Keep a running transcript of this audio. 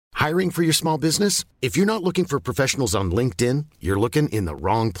Hiring for your small business? If you're not looking for professionals on LinkedIn, you're looking in the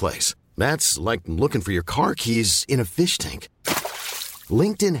wrong place. That's like looking for your car keys in a fish tank.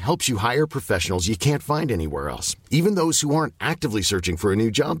 LinkedIn helps you hire professionals you can't find anywhere else, even those who aren't actively searching for a new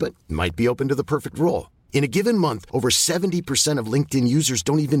job but might be open to the perfect role. In a given month, over 70% of LinkedIn users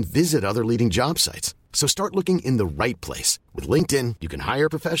don't even visit other leading job sites. So start looking in the right place. With LinkedIn, you can hire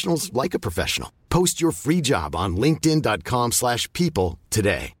professionals like a professional. Post your free job on linkedin.com/people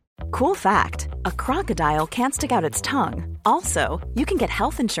today. Cool fact, a crocodile can't stick out its tongue. Also, you can get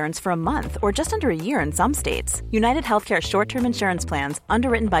health insurance for a month or just under a year in some states. United Healthcare short-term insurance plans,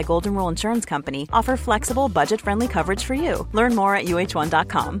 underwritten by Golden Rule Insurance Company, offer flexible, budget-friendly coverage for you. Learn more at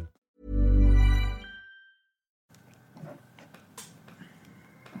uh1.com.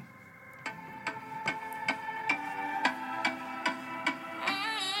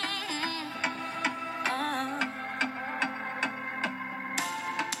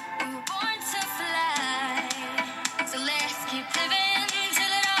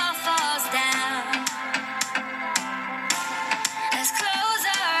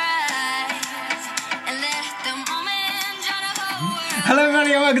 Hello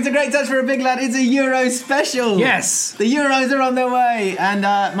everybody and welcome to Great Touch for a Big Lad. It's a Euro special. Yes. The Euros are on their way. And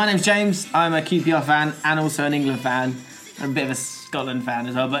my name's James. I'm a QPR fan and also an England fan. I'm a bit of a Scotland fan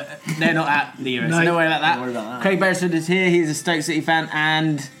as well, but they're not at the Euros. So don't worry about that. Don't worry about that. Craig Beresford is here. He's a Stoke City fan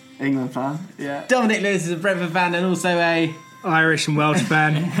and England fan, yeah. Dominic Lewis is a Brentford fan and also a Irish and Welsh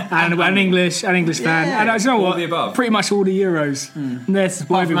fan, and an English fan. Yeah. And you know what? the above. Pretty much all the Euros. There's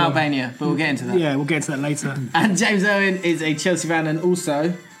apart from Albania, but we'll get into that. Yeah, we'll get into that later. And James Owen is a Chelsea fan and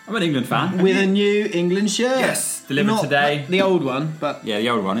also I'm an England fan. with a new England shirt. Yes, delivered Not today. The old one, but Yeah, the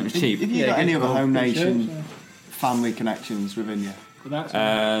old one. It was cheap. Have you Yeah, got good any other call. home Good nation shirt, family connections within you? No.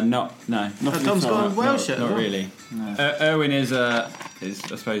 Nothing Tom's at got all. a Welsh shirt. Not as well. really. Erwin is I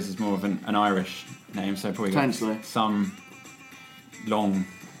suppose, is more of an Irish name, so probably got Potentially. some long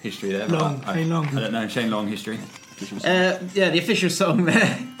history there. but Long, I Shane Long. I don't know, Shane Long history. Yeah, the official song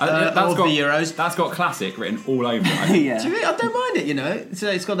there That's of got the Euros. That's got classic written all over it. I think. Yeah. Do you think, I don't mind it, you know.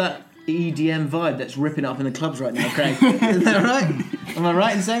 It's got that EDM vibe that's ripping up in the clubs right now, Craig. Isn't that right? Am I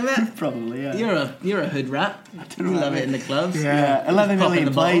right in saying that? Probably, yeah. You're a hood rat. You love it in the clubs. Yeah. 11 Popping million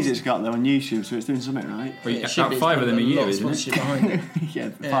the plays balls. it's got though on YouTube, so it's doing something right. Well, you It get should about be. It's 5 of them a got year, lot of isn't it? sponsorship behind it. Yeah,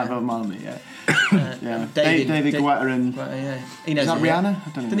 5 of them on me, yeah. Yeah. David David Guetta and... Right, yeah. He knows Is that it, yeah. Rihanna? I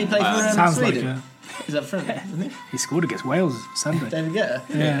don't know. Didn't he play for Sounds like Sweden? it. Is that front? Isn't he? He scored against Wales Sunday. David Guetta.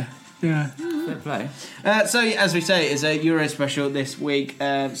 Yeah. Fair play. So, as we say, it's a Euro special this week. So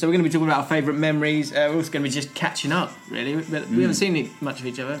we're going to be talking about our favourite memories. We're also going to be just catching up, really. We haven't seen much of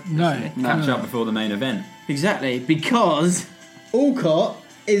each other. No. recently. Catch up before the main event. Exactly, because Alcott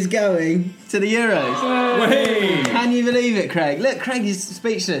is going to the Euros. Hey! Can you believe it, Craig? Look, Craig is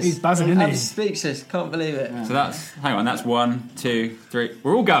speechless. He's buzzing, isn't I'm he? speechless. Can't believe it. So that's 1, 2, 3.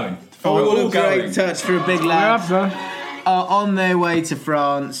 We're all going. All We're all of Great going. Touch for a Big We're Lad up, though. are on their way to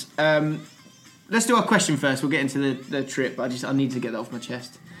France. Let's do our question first. We'll get into the trip, but I need to get that off my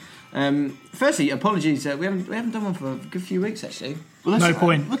chest. Firstly, apologies. We haven't done one for a good few weeks, actually. Well, No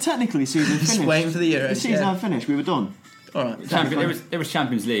point. Well, technically, season Just finished. waiting for the Euros. The season had finished, we were done. All right. There was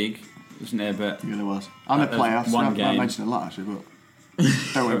Champions League, wasn't there? But Yeah, there was. And the That was playoffs. one I game. mentioned a lot, actually, but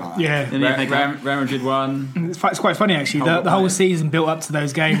don't worry about that. Yeah. In the FA Cup. Real Madrid won. It's quite funny, actually. The whole season built up to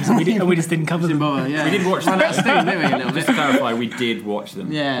those games, and we just didn't cover them. Zimbabwe, yeah. We did watch them. That's the thing, didn't we, a little Just bit? to clarify, we did watch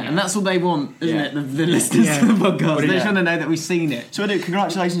them. Yeah, and that's all they want, isn't Yeah. it? The listeners Yeah. to the podcast. They Yeah. just want to know that we've seen it. So,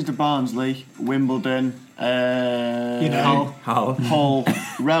 congratulations to Barnsley, Wimbledon, Hull,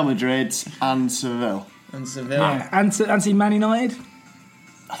 Real Madrid, and Seville. And Seville. Yeah. And Man United?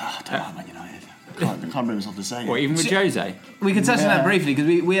 I don't know, Man United. I can't bring myself to say What, it. even with Jose? We can touch on that Yeah. briefly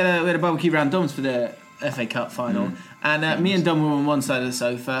because we had a barbecue round Dom's for the FA Cup final, and me and Dom were on one side of the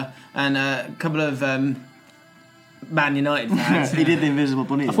sofa, and a couple of Man United fans. He did the invisible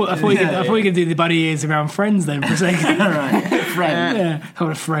bunny. I thought we could do the buddy ears around friends then for a second. Right, friend. Yeah,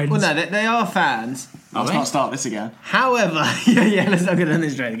 hold of friends. Well, no, they are fans. Are Let's they? not start this again. However, yeah, let's not get on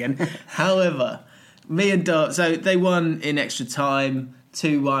this train again. However, me and Dom, so they won in extra time,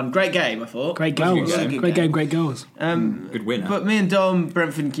 2-1. Great game, I thought. Great That was a goals. good game. Great game, great goals. Good winner. But me and Dom,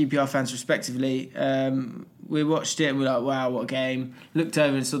 Brentford and QPR fans respectively, we watched it and we were like, wow, what a game. Looked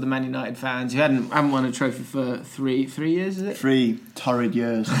over and saw the Man United fans who haven't won a trophy for three years, is it? 3 torrid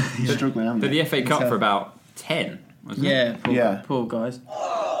years. Struggling, haven't But they? the FA Cup for about 10, wasn't it? Yeah, poor guys.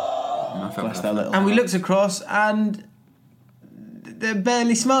 I felt Bless that. their little. And we looked across and they're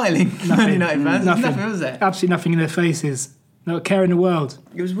barely smiling, Man United fans. There's nothing, was there? Absolutely nothing in their faces. Not a care in the world.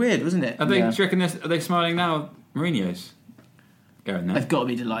 It was weird, wasn't it? Are they, Yeah. do you reckon are they smiling now, Mourinho's? going there. They've got to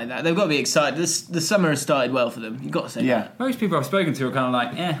be delighted that. They've got to be excited. The summer has started well for them. You've got to say that. Most people I've spoken to are kind of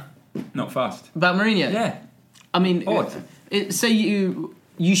like, not fast. About Mourinho? Yeah. I mean, Odd.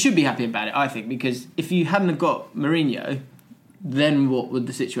 You should be happy about it, I think, because if you hadn't have got Mourinho, then what would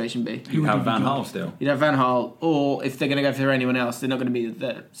the situation be? You have Van Gaal still. You'd have Van Gaal, or if they're going to go for anyone else, they're not going to be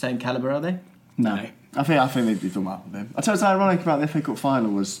the same calibre, are they? No. I think they've done well with him. I tell you what's ironic about the FA Cup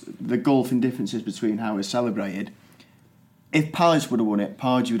final was the gulfing differences between how it was celebrated. If Palace would have won it,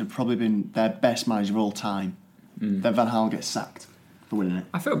 Pardew would have probably been their best manager of all time. Then Van Gaal gets sacked for winning it.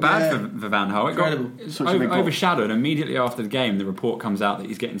 I feel bad for Van Gaal. It got overshadowed immediately after the game. The report comes out that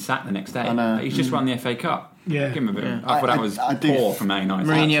he's getting sacked the next day. I know. He's just won the FA Cup. Yeah. Give him a bit. I thought that was poor from Man United.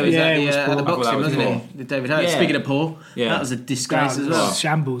 Mourinho was it was at the poor. boxing, I thought that was wasn't poor. he? With David Hurst. Yeah. Speaking of poor, Yeah. that was a disgrace as That well. was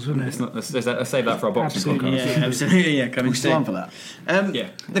shambles, wasn't it? Let's save that for our boxing Absolutely. podcast. Yeah, absolutely. Yeah, coming We're still on for that. Yeah.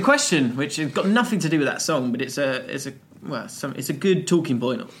 The question, which has got nothing to do with that song, but it's a good talking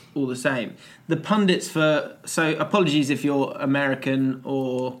point all the same. The pundits so apologies if you're American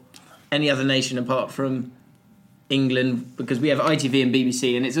or any other nation apart from England, because we have ITV and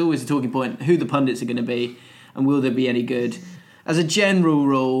BBC, and it's always a talking point who the pundits are going to be and will there be any good. As a general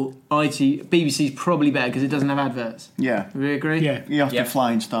rule, BBC's probably better because it doesn't have adverts. Yeah. Do we agree? Yeah. You have to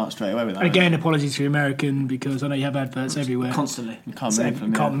fly and start straight away with that. And again, apologies to the American because I know you have adverts everywhere. Constantly. You can't move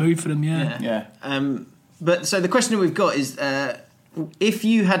them. Can't move for them, yeah. Yeah. But so the question that we've got is, if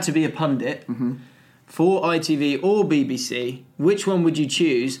you had to be a pundit for ITV or BBC, which one would you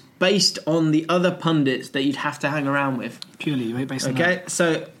choose based on the other pundits that you'd have to hang around with? Purely based on Okay,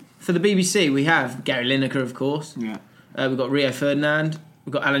 so for the BBC, we have Gary Lineker, of course. Yeah. We've got Rio Ferdinand.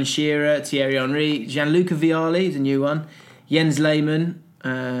 We've got Alan Shearer, Thierry Henry, Gianluca Vialli, is a new one. Jens Lehmann,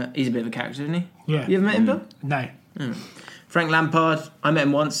 he's a bit of a character, isn't he? Yeah. You ever met him, Bill? No. Frank Lampard, I met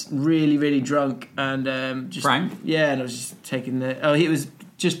him once, really, really drunk, and just Frank? Yeah, and I was just taking he was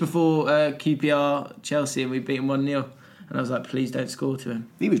just before QPR Chelsea, and we beat him 1-0, and I was like, please don't score to him.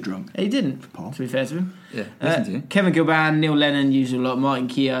 He was drunk. He didn't, Paul. to be fair to him. Yeah, listen to you. Kevin Gilban, Neil Lennon, usual lot, Martin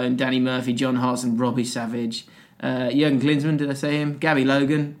Keown, Danny Murphy, John Hartson, Robbie Savage, Jurgen Klinsmann, did I say him? Gabby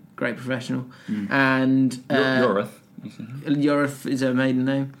Logan, great professional, and Yorith. Yorith is her maiden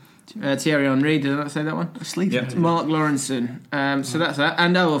name. Thierry Henry, did I not say that one? Asleep. Yeah. Mark Lawrenson. So that's that.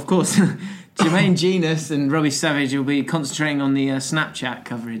 And of course, Jermaine Genius and Robbie Savage will be concentrating on the Snapchat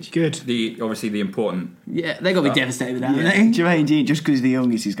coverage. Good. Obviously the important. Yeah, they've got to be devastated with that, haven't Jermaine Dean, just because he's the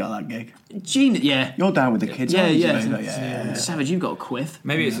youngest, he's got that gig. they? Genius, yeah. You're down with the kids, Yeah, aren't you, yeah. Jermaine? Yeah. Savage, you've got a quiff.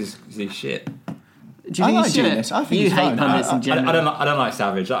 Maybe it's his shit. Do you I think like he's shit? Genius. I think you he's hate fine. pundits in I general. don't like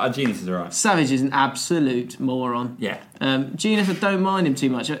Savage. Genius is alright. Savage is an absolute moron. Yeah. Genius, I don't mind him too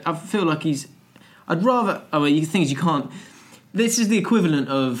much. I feel like I'd rather... Oh, well, the thing is, you can't... This is the equivalent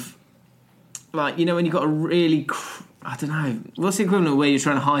of... Like, you know, when you've got a really... I don't know. What's the equivalent of where you're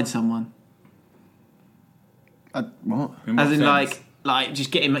trying to hide someone? What? In what As in, sense? like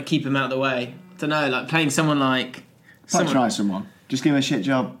just keep him out of the way. I don't know, like playing someone like... Patronise someone. Just give him a shit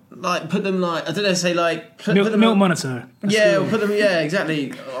job. Like, put them like... I don't know, say like... Put them Milk monitor. Yeah, or put them... Yeah,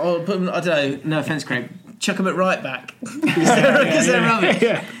 exactly. Or put them... I don't know. No offence, Craig. Chuck them at right back. Because they're rubbish.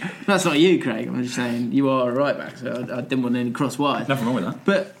 Yeah. That's not you, Craig. I'm just saying you are a right back, so I didn't want any cross wide. Nothing wrong with that.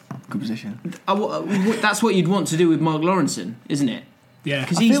 But Good position. that's what you'd want to do with Mark Lawrenson, isn't it? Yeah.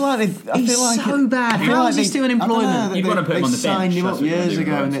 Because I feel like he's so bad. How is he still in employment? You'd want to put him on the bench. Signed him That's up what you want years to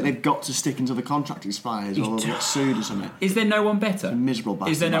do ago, with and Lawrenson. they've got to stick until the contract expires, or they'll get sued or something. Is there no one better? Miserable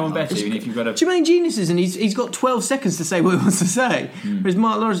bastard. Is there no one better? Even if you've got a... Jermaine Genius is, and he's got 12 seconds to say what he wants to say. Whereas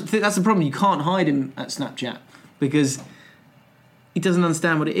Mark Lawrence, that's the problem. You can't hide him at Snapchat because he doesn't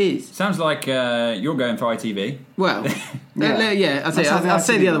understand what it is. Sounds like you're going for ITV. Well, Yeah. I'll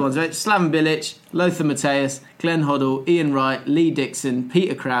say the other ones, right? Slaven Bilic, Lothar Matthäus, Glenn Hoddle, Ian Wright, Lee Dixon,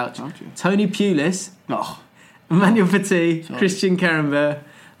 Peter Crouch, Tony Pulis, Oh, Emmanuel Petit, Christian Caramber,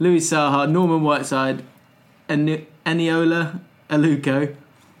 Louis Saha, Norman Whiteside, Eniola Aluko,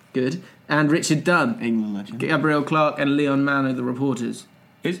 good, and Richard Dunn, England legend. Gabrielle Clark, and Leon Mann are the reporters.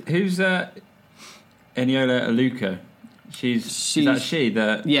 Who's Eniola Aluko? She's is that she?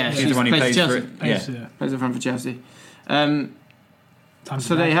 Yeah, she's the one who plays plays for Chelsea. it. Yeah. Plays up front for Chelsea. Time So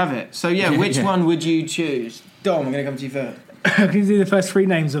for there you that. have it. So yeah, which one would you choose? Dom, I'm going to come to you first. Can you do the first three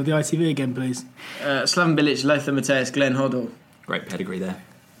names of the ITV again, please? Slaven Bilic, Lothar Matthäus, Glenn Hoddle. Great pedigree there.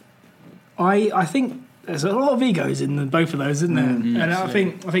 I think there's a lot of egos in both of those, isn't there? And I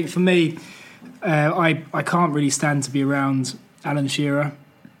think for me, I can't really stand to be around Alan Shearer.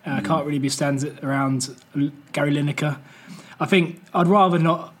 I can't really be stand around Gary Lineker. I think I'd rather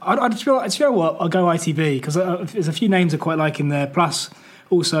not. I'd feel what I'll go ITV because there's a few names I quite like in there. Plus,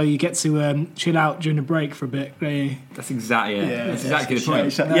 also you get to chill out during the break for a bit. That's exactly it. Yeah, That's exactly the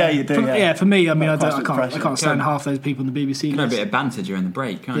point. Yeah, you do. Yeah, for me, I mean, I Constant can't pressure. stand half those people on the BBC. You know, a bit of banter during the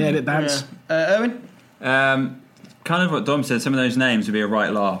break, can't you? Yeah, a bit bounce. Owen? Kind of what Dom said. Some of those names would be a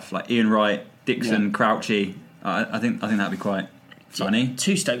right laugh, like Ian Wright, Dixon, Crouchy. I think that'd be quite funny.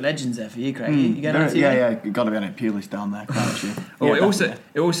 Two Stoke legends there for you, Craig. You going on Yeah, you've got to be on it. Pulis down there, Crouchy. Oh,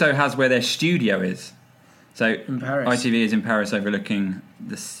 it also has where their studio is. So In Paris. ITV is in Paris, overlooking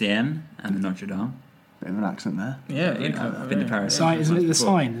the Seine and the Notre Dame. Bit of an accent there. Yeah, I've been to Paris. Isn't it the before.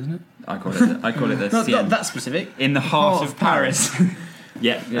 sign, isn't it? I call it the Not Seine. that specific. In the heart of Paris.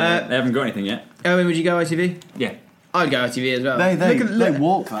 Yeah, they haven't got anything yet. Owen, would you go ITV? Yeah. I'd go ITV as well. They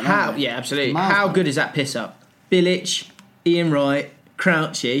walk that, how? don't they? Yeah, absolutely. Miles How away. good is that piss up? Bilic, Ian Wright,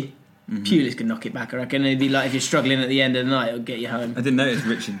 Crouchy. Pulis could knock it back, I reckon. It'd be like if you're struggling at the end of the night, it'll get you home. I didn't notice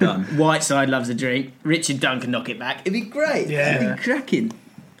Richard Dunn. Whiteside loves a drink. Richard Dunn can knock it back. It'd be great. Yeah. It'd be cracking.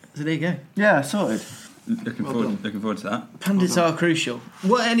 So there you go. Yeah, sorted. Looking forward to that. Pundits are crucial.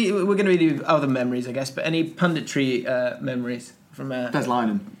 We're going to do other memories, I guess, but any punditry memories from Des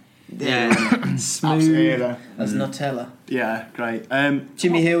Lynam. smooth as Nutella. Yeah, great.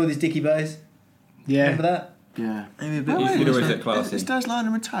 Jimmy Hill with his Dicky Bows. Yeah. Remember that? Yeah. Maybe a bit. He'd always look classy. Is Des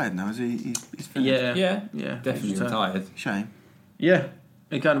Lynam retired now? Is he? He's finished? Yeah. Definitely retired. Shame. Yeah.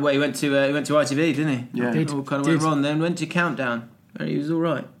 He kind of he went to ITV, didn't he? Yeah. Did. All kind of went wrong. Then went to Countdown, and he was all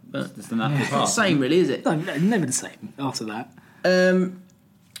right. But Just the natural it's not the part. same, really, is it? No, never the same after that.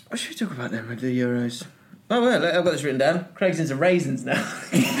 What should we talk about then with the Euros? Oh well, I've got this written down. Craig's into raisins now.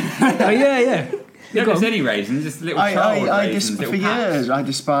 Oh, yeah. Not just any raisins, just little child raisins. For little packs. years, I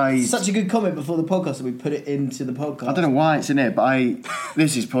despised. Such a good comment before the podcast that we put it into the podcast. I don't know why it's in here, but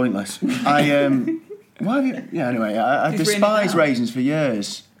this is pointless. Why have you? Yeah. Anyway, I He's written it despised down. raisins for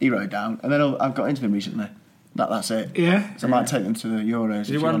years. He wrote it down, and then I've got into them recently. That's it. Yeah. So I might take them to the Euros if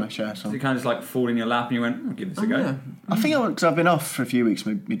you want to share Did some. it kind of just like fall in your lap and you went, I'll give this a go? Yeah. I think because I've been off for a few weeks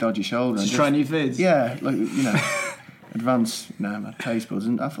with my dodgy shoulder. Just and try new foods. Yeah, like advance my taste buds,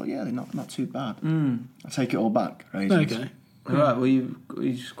 and I thought, yeah, they're not too bad. I take it all back. Raisins. Okay. All right. Were you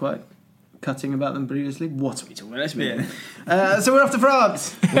just quite cutting about them previously? What are we talking about? Let's move on. So we're off to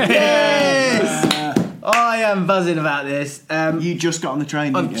France. Yes. I am buzzing about this. You just got on the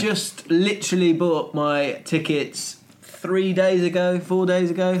train. I've didn't you? just literally bought my tickets 4 days ago,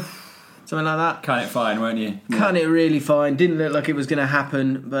 something like that. Cut it fine, won't you? Cut it really fine. Didn't look like it was going to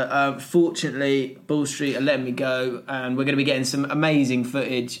happen, but fortunately, Ball Street are letting me go, and we're going to be getting some amazing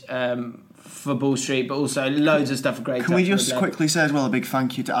footage for Ball Street, but also loads of stuff for Great. Can we just quickly say as well a big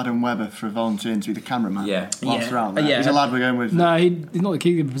thank you to Adam Webber for volunteering to be the cameraman? Yeah. Whilst Yeah. we're out there. Yeah. He's a lad we're going with. No, he's not the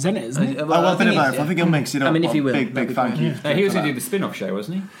king of the presenter, isn't he? I think he'll mix it up. I mean, if he will, Big that'd be thank fine. you. He was going to do the spin-off show,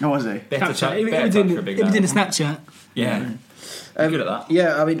 wasn't he? No, was he? Better Snapchat. touch, He better was touch in for a big a lad. Snapchat. Yeah. Good at that.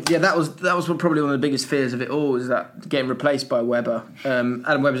 Yeah, I mean, that was probably one of the biggest fears of it all, is that getting replaced by Webber.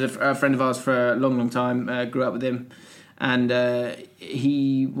 Adam Webber's a friend of ours for a long, long time. Grew up with him, and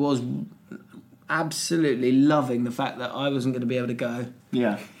he was absolutely loving the fact that I wasn't going to be able to go.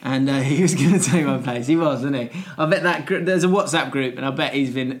 Yeah. And he was going to take my place. He was, wasn't he? I bet that there's a WhatsApp group, and I bet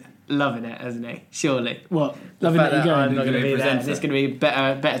he's been loving it, hasn't he? Surely. What? The Loving fact that you're I'm going. not going to be there. presenter. It's going to be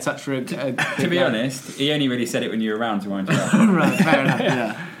better touch for a To be honest, he only really said it when you were around to wind you up. right, fair enough.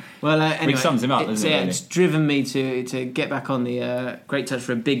 Yeah. Well, anyway, Which sums him up, doesn't it, really? It's driven me to get back on the Great Touch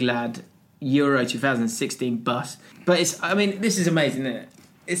for a Big Lad Euro 2016 bus. But this is amazing, isn't it?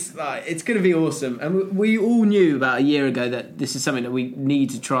 It's going to be awesome, and we all knew about a year ago that this is something that we need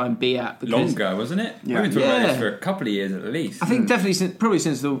to try and be at. Because Longer, wasn't it? Yeah. We've been talking about Yeah. this for a couple of years at least. I think definitely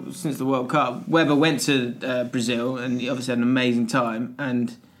since the World Cup, Webber went to Brazil and he obviously had an amazing time.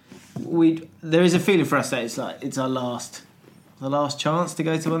 And there is a feeling for us that it's our last chance to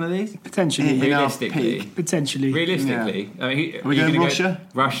go to one of these. Potentially. In our Realistically. peak. Potentially. Realistically, I mean, Are we going Russia?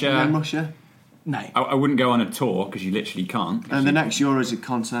 Russia. Are we going Russia? No. I wouldn't go on a tour because you literally can't. And the next Euros are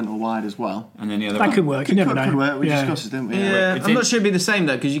continental wide as well. And then the other That one. could work. You never know. Could work. We Yeah. discussed it, didn't we? Yeah, It's I'm in- not sure it'd be the same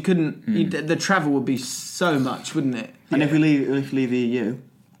though, because you couldn't. The travel would be so much, wouldn't it? And if we leave the EU,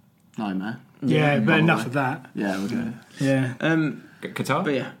 nightmare. Yeah, but probably. enough of that. Yeah, we'll do it. Yeah. Qatar?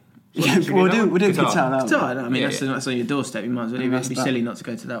 But yeah. We'll do Qatar. Qatar. don't we? So, I mean, Yeah, that's on your doorstep. You might as well. It'd that's be that. silly not to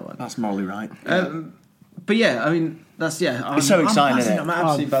go to that one. That's morally right. But yeah, I mean, that's I'm so exciting, buzzing, isn't it? I'm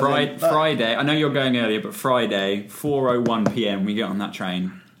absolutely buzzing. Friday, I know you're going earlier, but Friday, 4:01 p.m. we get on that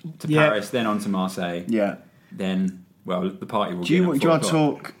train to Yeah. Paris, then on to Marseille. Yeah. Then, well, the party will Do you begin want at 4 to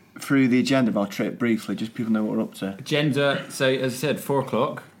o'clock. talk through the agenda of our trip briefly, just so people know what we're up to? Agenda, so as I said, 4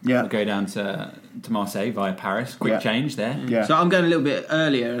 o'clock. Yeah. We'll go down to Marseille via Paris. Quick Yeah. change there. Yeah. So I'm going a little bit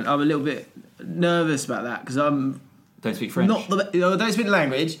earlier, and I'm a little bit nervous about that because I'm Don't speak French. I don't speak the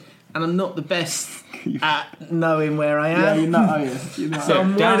language, and I'm not the best at knowing where I am. Yeah, you're not, are you? You're not. So I'm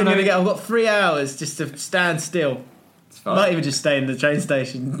worried I'm going to download- get. I've got 3 hours just to stand still. fine. Might even just stay in the train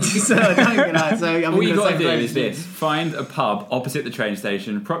station. So I don't get out. So I'm All you gonna got to say do French. is this: find a pub opposite the train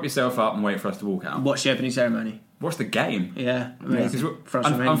station, prop yourself up, and wait for us to walk out. Watch the opening ceremony. Watch the game. Yeah, Because amazing. France,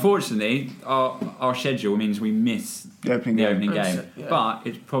 Romania. unfortunately, our schedule means we miss The opening game. game. Yeah. But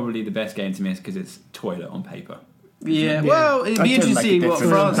it's probably the best game to miss because it's toilet on paper. Yeah, well, it'd That be does interesting to make see a what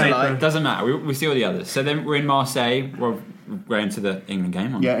difference. France are Paper. like. Doesn't matter. We see all the others. So then we're in Marseille. We're going to the England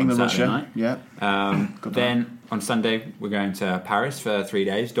game on, Yeah, on England, Saturday Russia. night. Yeah. Then on Sunday we're going to Paris for 3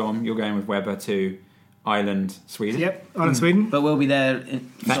 days. Dom, you're going with Weber to Ireland, Sweden. Yep, Ireland, Sweden. But we'll be there in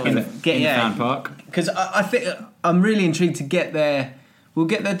In the fan park. Because I think I'm really intrigued to get there. We'll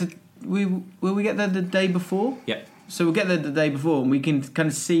get there. Will we get there the day before? Yep. So we'll get there the day before, and we can kind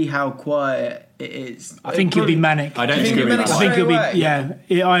of see how quiet it is. I think it'll be manic. I don't You think think it'll be manic that I way. think it'll be, Straight away.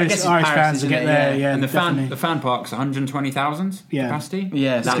 yeah. Irish guess it's Irish Paris, fans will isn't get it? there, Yeah. yeah. And the definitely. fan park's 120,000 Yeah. capacity.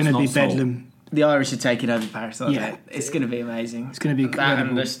 Yeah, It's that's going to be not sold. bedlam. The Irish are taking over Paris, aren't Yeah. they? It's going to be amazing. It's going to be that and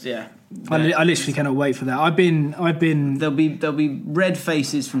incredible. just yeah. I literally cannot wait for that. I've been. There'll be red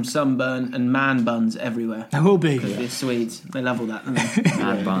faces from sunburn and man buns everywhere. There will be. The Swedes, they love all that. Don't they?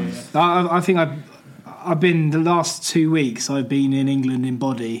 Mad buns. I think I've been the last 2 weeks. I've been in England in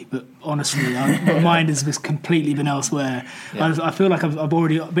body, but honestly, my mind has just completely been elsewhere. Yeah. I feel like I've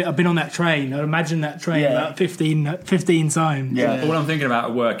been on that train. I imagine that train Yeah. about 15 times. Yeah. All I'm thinking about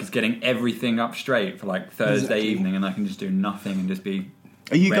at work is getting everything up straight for like Thursday Exactly. evening, and I can just do nothing and just be.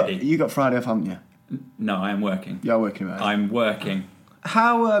 You Ready. got Friday off, haven't you? No, I am working. You're working about it. I'm working.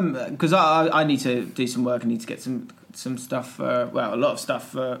 How? Because I need to do some work. I need to get some stuff. A lot of stuff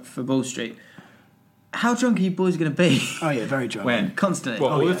for Ball Street. How drunk are you boys going to be? Oh yeah, very drunk. When? Constantly.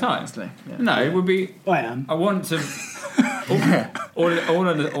 What, all yeah, the time? Constantly. Yeah. No, it would be. I am. I want to. all I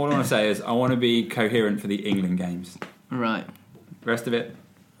want to say is I want to be coherent for the England games. Right. The rest of it,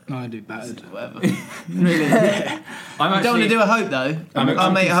 No, I do battered. Whatever. I'm You actually. don't want to do a Hope though. I'm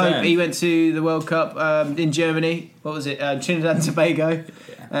Our mate Hope, concerned. he went to the World Cup in Germany. What was it? Trinidad and Tobago.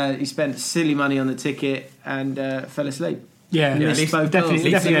 He spent silly money on the ticket and fell asleep. Yeah, Yeah, yeah at least- both definitely,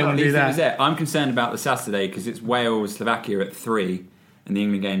 goals. definitely don't want to do At least it was that. there. I'm concerned about the Saturday because it's Wales Slovakia at 3, and the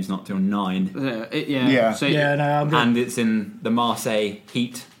England game's not till 9, Yeah. So Yeah, no, I'm good. and it's in the Marseille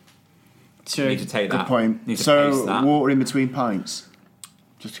heat. true. Need to take Good that. point. Need to pace So that. water in between pints,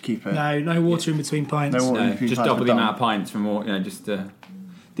 just to keep it. No water in between pints. No water. No, between just pints double for the Dom. amount of pints from more. Just The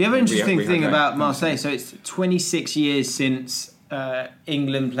other interesting Rehydrate. thing about Marseille, so it's 26 years since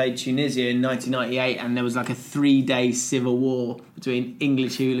England played Tunisia in 1998, and there was like a 3-day civil war between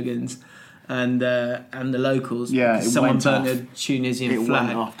English hooligans and the locals. Yeah, because it someone went burnt off. a Tunisian It flag.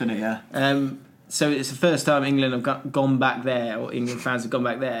 went off, didn't it? Yeah. So it's the first time England have gone back there, or England fans have gone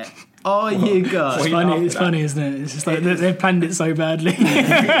back there. Are you guys? What? It's funny, isn't it? It's just like they've planned it so badly.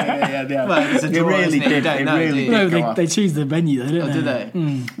 yeah. Well, it's a It draw, really isn't it? You did. don't It know, do really you? did. No, go off. they choose the venue, though, don't Oh, they?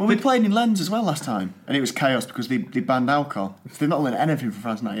 do they? Well, we played in Lens as well last time, and it was chaos because they banned alcohol. So they've not learned anything from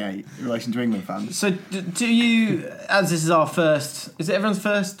France '98 in relation to England fans. So do you, as this is our first, is it everyone's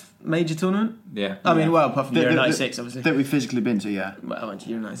first major tournament? yeah. I mean, well, apart from The- Euro the- 96, obviously. That we've physically been to, yeah. Well, I went to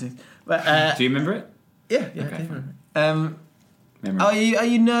Euro 96. But, Do you remember it? yeah, Okay, okay. Memory. Are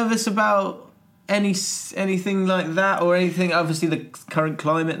you nervous about anything like that, or anything? Obviously, the current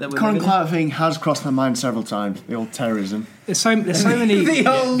climate that we're Current living in? climate thing has crossed my mind several times. The old terrorism. There's so many. the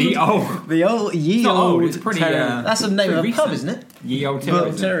old, The old, ye not old, old. it's pretty, terror. That's the name of a pretty pub, recent. isn't it? ye old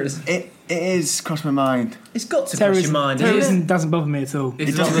Terrorism. terrorism. Terrorism. It is crossed my mind. It's got to cross your mind. Terrorism doesn't bother me at all. This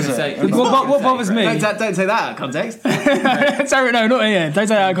is It what I'm going to does, say. doesn't it? What bothers me? Don't say that out of context. No, not yeah. Don't take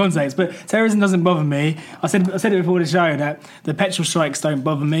that out of context. But terrorism doesn't bother me. I said it before the show that the petrol strikes don't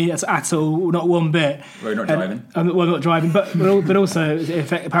bother me. That's at all, not one bit. Well, you're not driving. I'm not driving, but also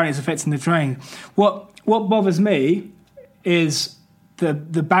apparently it's affecting the train. What bothers me is the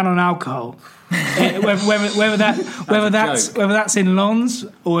ban on alcohol. whether that's in Lens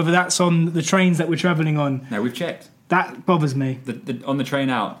or whether that's on the trains that we're travelling on. No, we've checked. That bothers me. On the train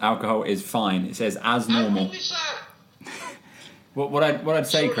out, alcohol is fine. It says as normal. What I'd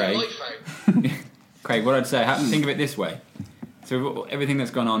say, Craig. Craig, what I'd say. Think of it this way. So everything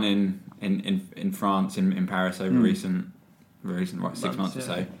that's gone on in France, in Paris over recent 6 months or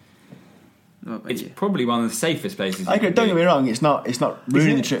so. It's probably one of the safest places. I agree, don't get me wrong. It's not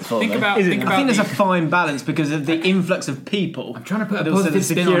ruining the trip for Think me. about. Is it? Think I about think there's a the fine balance because of the influx of people. I'm trying to put a and also the positive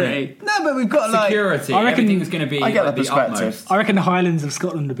spin on security. it. No, but we've got like security. I reckon- Everything's going to be I get at that the perspective. utmost. I reckon the Highlands of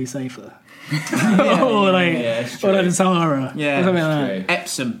Scotland would be safer. or Yeah, it's or like true. the Sahara. Yeah, or something like True.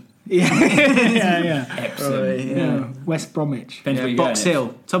 Epsom. Yeah. Epsom. Yeah. West Bromwich. Depends where you're Box going.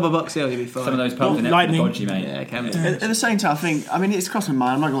 Hill. Top of Box Hill, you'll be fine. Some of those pubs in Epsom are Lightning. dodgy, mate. Yeah, it can be. At the same time, it's crossed my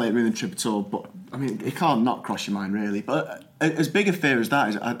mind. I'm not going to let it ruin the trip at all, but it can't not cross your mind, really. But as big a fear as that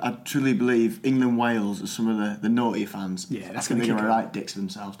is, I truly believe England, Wales are some of the naughtier fans. Yeah, that's going to gonna give kick a off. right dicks to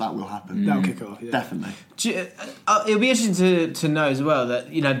themselves. That will happen. That'll kick off. Yeah. Definitely. It'll be interesting to know as well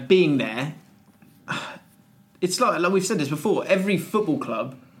that, being there, it's like we've said this before, every football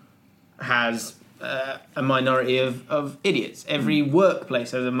club has a minority of idiots. Every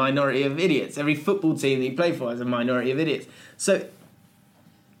workplace has a minority of idiots. Every football team that you play for has a minority of idiots. So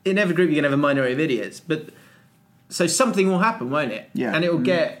in every group you're going to have a minority of idiots. But so something will happen, won't it? Yeah. And it will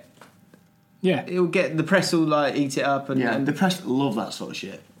get... Yeah. It'll get... The press will, eat it up. And The press love that sort of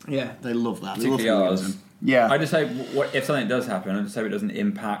shit. Yeah. They love that. They Particularly love ours. hooliganism. Yeah. I just hope if something does happen, I just hope it doesn't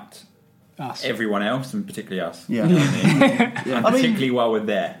impact Us. everyone else, and particularly us. Yeah. You know what I mean? And particularly while we're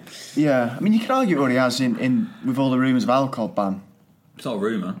there. Yeah. You can argue it already has in with all the rumours of alcohol ban. It's not a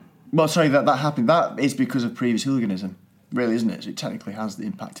rumour. Well, sorry, that happened. That is because of previous hooliganism, really, isn't it? So it technically has the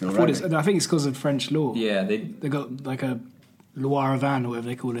impact already. I think it's because of French law. Yeah, They got like a Loire van or whatever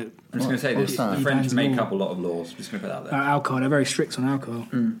they call it. I'm just going to say this: that? the French Van's make law. up a lot of laws. Just going to put that out there. Alcohol. They're very strict on alcohol.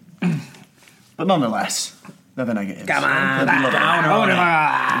 But nonetheless, they're the negatives. Come on.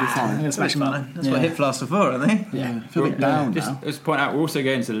 Yeah, smash them up. That's what hip flasks are for, aren't they? Yeah, I feel a bit down now. Just point out, we're also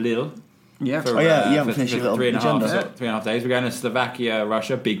going to Lille. Yeah. For, Oh, yeah, you haven't for finished your little 3.5 agenda. 3.5 days. We're going to Slovakia,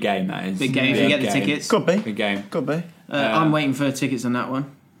 Russia. Big game, that is. Big game if you get the tickets. Could be. Big game. Could be. I'm waiting for tickets on that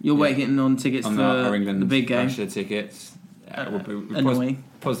one. You're waiting on tickets On for our England the big game. Russia tickets. We're annoying.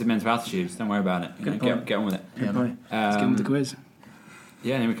 positive mental attitudes. Don't worry about it. Good point. Get on with it. Yeah, mate. Let's get on with the quiz.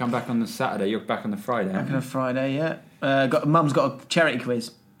 Yeah, and then we come back on the Saturday. You're back on the Friday. Back on a Friday, yeah. Mum's got a charity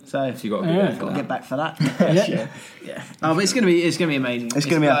quiz, so So you got to be Yeah. there for got to that. get back for that. Yeah. Yeah. Oh, but it's gonna be amazing. It's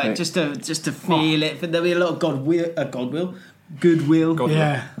gonna be epic. just to feel it. There'll be a lot of goodwill. Goodwill.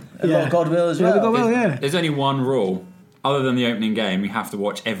 Yeah. A lot of goodwill as well. Yeah, well, yeah. There's only one rule. Other than the opening game, we have to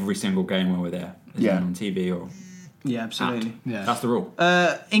watch every single game while we're there. Is Yeah. it on TV or Yeah, absolutely. Yeah. that's the rule.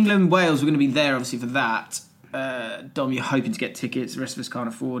 England, Wales, we're going to be there obviously for that. Dom, you're hoping to get tickets. The rest of us can't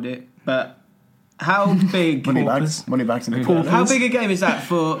afford it. But how big? Money Paupers. bags in the Paupers. How big a game is that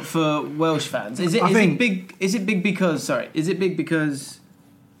for Welsh fans? Is it big? Is it big because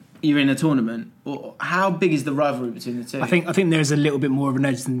you're in a tournament, or how big is the rivalry between the two? I think there's a little bit more of an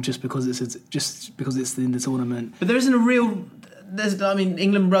edge than just because it's in the tournament. but there isn't a real.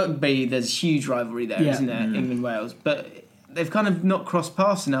 England rugby. There's huge rivalry there, Yeah. not there? England Wales, but they've kind of not crossed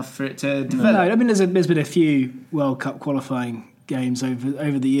paths enough for it to No, develop. I mean there's been a few World Cup qualifying games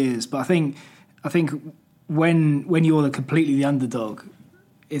over the years, but I think when you're completely the underdog,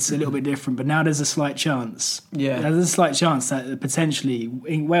 it's a little bit different. But now there's a slight chance. Yeah. There's a slight chance that potentially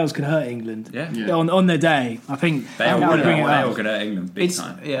Wales could hurt England. Yeah. On their day, I think They that would bring it all up. could hurt England big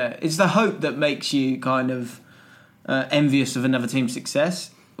time. It's the hope that makes you kind of envious of another team's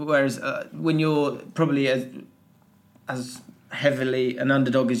success. Whereas when you're probably as heavily an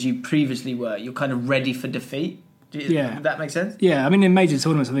underdog as you previously were, you're kind of ready for defeat. Yeah. Does that make sense? Yeah, I mean in major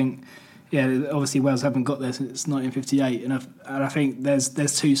tournaments, I think. Yeah, obviously Wales haven't got there since 1958, and I think there's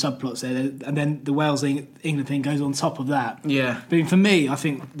two subplots there, and then the Wales England thing goes on top of that. Yeah. But for me, I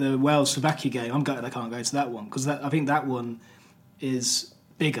think the Wales Slovakia game, I'm gutted I can't go to that one because I think that one is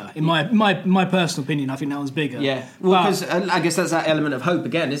bigger. In my personal opinion, I think that one's bigger. Yeah. Well, But- because I guess that's that element of hope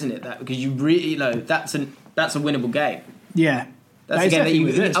again, isn't it? That because you really that's a winnable game. yeah, That's a game that you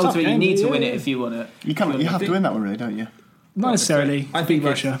it's a tough ultimately game, need to yeah. win it if you want to. You have to win that one, really, don't you? Not necessarily. I beat think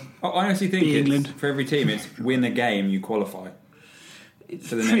Russia. I honestly think Beat it's, England. for every team, it's win the game, you qualify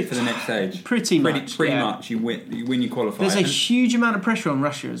for the next stage. Pretty much, Pretty yeah. much. You win, you qualify. There's a And huge amount of pressure on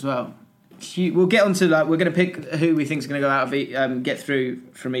Russia as well. We'll get onto we're going to pick who we think is going to go out of get through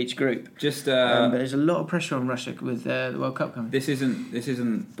from each group. just But there's a lot of pressure on Russia with the World Cup coming. this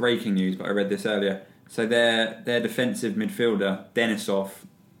isn't breaking news, but I read this earlier. So their defensive midfielder Denisov,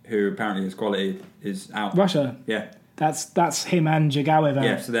 who apparently has quality, is out. Russia. Yeah, That's him and Jagawev out.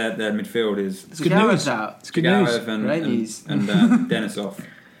 yeah. So their midfield is It's good news. Out. It's good news. Jagawev Great news. and Denisov.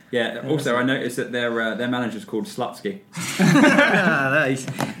 Yeah. Also, I noticed that their manager's called Slutsky.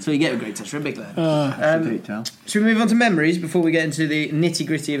 That's what you get with Great Touch. We're a big lad. Detail. Should we move on to memories before we get into the nitty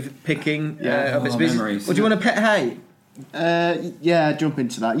gritty of picking? Of its business? memories. Or do you want to pet hay? Yeah, jump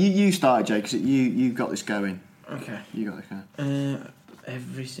into that. You started, Jay, because you got this going. Okay. You got this going.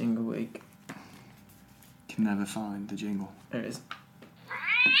 Every single week. Can never find the jingle. There it is.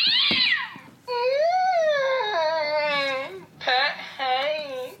 Pet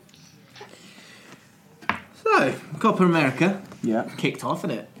hay. So, Copa America. Yeah. kicked off,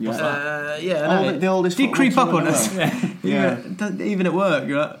 isn't it? Yeah. Yeah, I know. The oldest Did creep up football on us. Yeah. Even at work,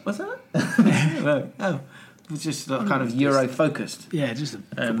 you're like, what's that? Oh, it was just like kind of Euro focused. Yeah, just a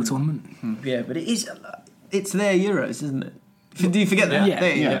football tournament. Yeah, but it's their Euros, isn't it? Do you forget that? Yeah.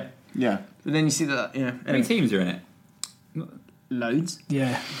 There you go. Yeah. Yeah. But then you see that, yeah. How many Anyway, teams are in it? loads.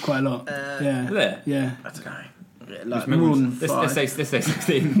 Yeah, quite a lot. Are Yeah, there? yeah. I don't know. Yeah, like Maybe more than let's five. say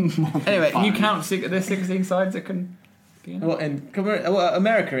 16. Anyway, Can you count there's 16 sides that can be in it? what in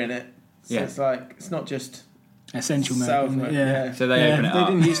America in it? So Yeah. it's like it's not just Essential South American. America. Yeah. So they Yeah. open it They up.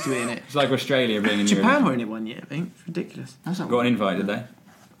 didn't used to be in it. It's like Australia being in Japan Eurovision. were in it one year, I think. It's ridiculous. That's not Got an invite, did they?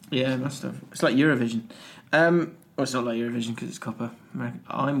 Yeah, must have. It's like Eurovision. Well, it's not like Eurovision because it's copper.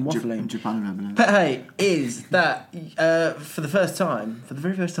 I'm waffling. Japan have been. But hey, is that for the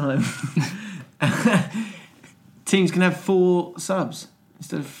very first time, teams can have 4 subs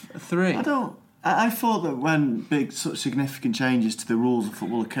instead of 3? I thought that when big, such significant changes to the rules of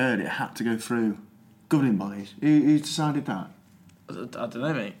football occurred, it had to go through governing bodies. Who decided that? I don't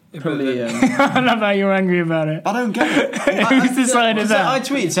know, mate. Yeah, Probably. I love how you're angry about it. I don't get it. Who's decided So that? I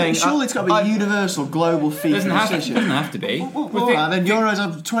tweeted saying, Surely it's got to be a universal, global It doesn't FIFA have to, decision. doesn't have to be. Well, then Euros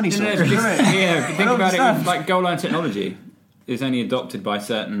have 20 Yeah, subs. think about it with, like goal line technology is only adopted by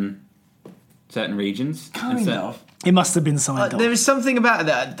certain regions. and Kind certain- of. It must have been signed off. there is something about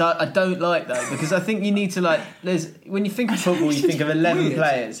that I don't like though, because I think you need to when you think of football, you think of 11 weird.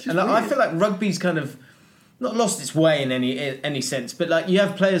 players, and I feel like rugby's kind of not lost its way in any sense, but like you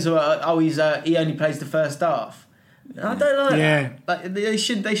have players who are he only plays the first half. I don't like Yeah. that. Like they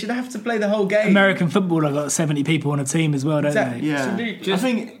should have to play the whole game. American football, I've got 70 people on a team as well, don't Exactly. they? Yeah, I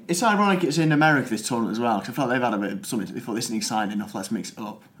think it's ironic it's in America this tournament as well, because I felt they've had a bit of something. They thought this isn't exciting enough. Let's mix it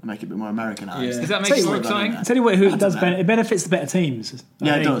up and make it a bit more Americanised. Yeah. Does that make Tell it you more what, exciting? I tell you what, who it does don't know. it benefits the better teams. I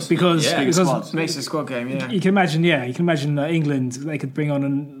Yeah, it think, does. because Yeah. Bigger because squads. Makes the squad game, yeah. you can imagine, England, they could bring on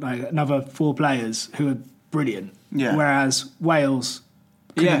another 4 players who are brilliant. Yeah. Whereas Wales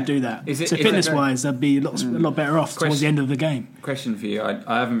couldn't do that. Is it- so is it- fitness-wise, they'd be a lot better off towards the end of the game. Question for you.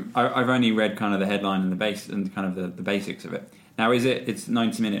 I've only read kind of the headline and the base and kind of the basics of it. Now it's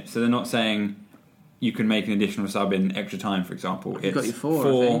 90 minutes, so they're not saying you can make an additional sub in extra time, for example. You've got your 4, I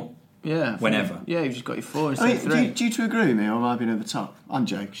 4 think. Yeah, whenever. Yeah, you've just got your 4 I instead mean, of 3. do you two agree with me, or am I being over the top? I'm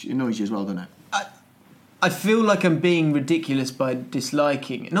Jake. It annoys you as well, doesn't it? I feel like I'm being ridiculous by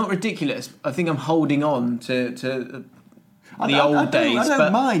disliking it. Not ridiculous. I think I'm holding on to the old days. I don't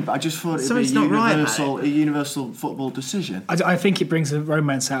but mind, but I just thought it'd be something's not right about a universal football decision. I think it brings a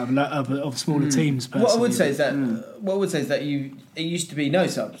romance out of smaller teams. What I would say personally. is that it used to be no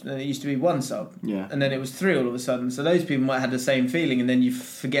subs, and it used to be 1 sub, Yeah. and then it was 3 all of a sudden. So those people might have the same feeling, and then you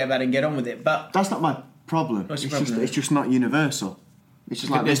forget about it and get on with it. But That's not my problem. What's It's your problem? just not universal. It's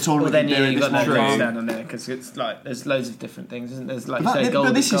just like this well, tournament. then can do it, you've this got no one can't. stand on there because it's like there's loads of different things, isn't there? There's like But you say,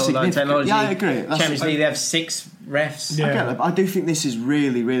 but this is goal line significant. technology. Yeah, I agree. That's- Champions League, they have 6 refs. Yeah. I get that, but I do think this is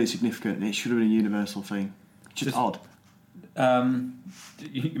really, really significant, and it should have been a universal thing. Just odd.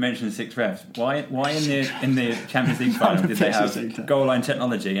 You mentioned 6 refs. Why in the Champions League final did they have goal line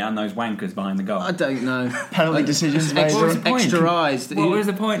technology and those wankers behind the goal? I don't know. Penalty decisions made. What was the point? Extra eyes. What was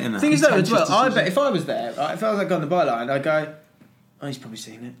the point in that? Thing is though, as well, Contentious I decision. bet if I was there, right, if I was like on the byline, I'd go, oh, he's probably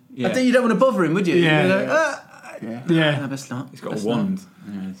seen it. Yeah. I think you don't want to bother him, would you? Yeah. You'd go, Yeah. no, best not. He's got Best a wand.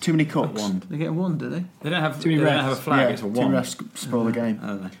 Yeah, Too many a cooks. wand. They get a wand, do they? They don't have. Too many They don't refs. have a flag. It's a Two wand. refs spoil the game.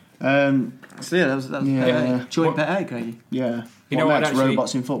 Oh, they- So Yeah, that was Yeah. joint bet A, Craigie. yeah. You know What what, next? actually-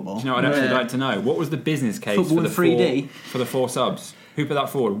 Robots in football. You know what I'd actually Yeah. like to know? What was the business case Football for the in 3D? for the 4 subs? Who put that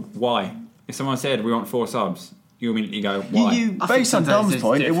forward? Why? If someone said we want 4 subs, you immediately go why? I think Based on sometimes Dom's there's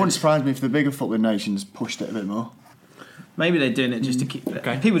point, it difference. wouldn't surprise me if the bigger footballing nations pushed it a bit more. Maybe they're doing it just to keep.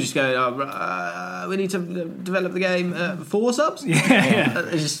 Okay. People just go, we need to develop the game. 4 subs? Yeah.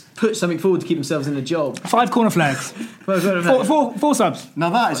 They just put something forward to keep themselves in the job. 5 corner flags. Four subs. Now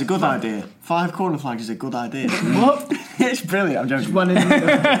that is a good idea. 5 corner flags is a good idea. What? It's brilliant. I'm joking. One in the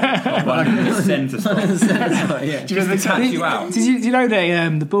middle. One in the centre spot. Yeah. Just to catch you out. Did you know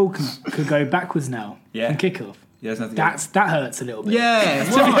that the ball could go backwards now? Yeah. And kick off? Yeah, there's nothing. That hurts a little bit.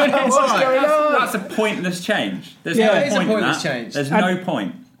 Yeah, why? That's a pointless change. There's Yeah, no it is a point in pointless that. change. There's And- no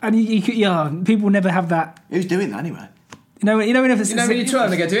point. And you could, people never have that. Who's doing that anyway? You know when it's, You know when you try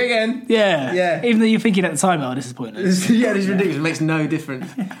and they go, do it again. yeah, Yeah. Even though you're thinking at the time, oh, this is pointless. Yeah, this is ridiculous. It makes no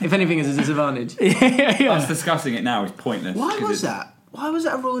difference. If anything, it's a disadvantage. yeah. Us discussing it now is pointless. Why 'cause was it's- that? Why was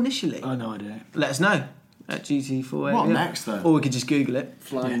that a rule initially? I have no idea. Let us know at GT4. What next, though? Or we could just Google it.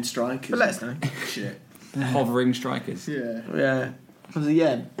 Flying strikers. But let us know. Shit. Hovering strikers. Yeah. Yeah.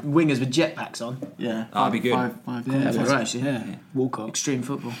 Yeah, wingers with jetpacks on. Yeah. That'd be good. Five Yeah, That's that's right, actually. Yeah. Walcott. Extreme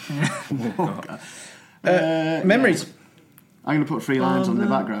football. Uh, Memories. I'm going to put 3 lines on the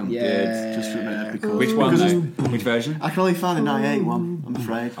background. Yeah. Just for a bit of because. Which one though? Which version? I can only find the 98 one, I'm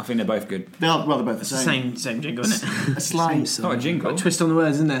afraid. I think they're both good. They're both the same. Same jingle, isn't it? A slight. It's not a jingle. Got a twist on the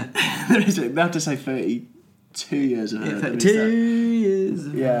words, isn't there? There is they have to say 32 years of it. 2 years.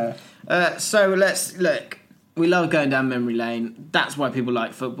 Yeah. So let's look. We love going down memory lane. That's why people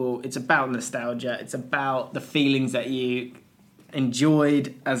like football. It's about nostalgia. It's about the feelings that you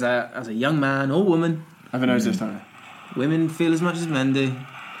enjoyed as a young man or woman. I've knows this time. Women feel as much as men do.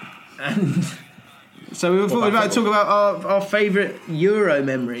 And so we thought we'd talk about our favourite Euro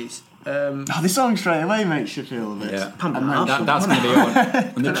memories. This song straight away makes you feel a bit. Yeah. Pump it up. That's going to be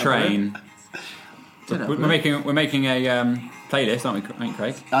on the train. We're making a playlist, aren't we,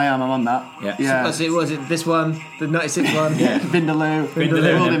 Craig? I'm on that. Yeah. Was it this one, the 96 one? Yeah. Vindaloo,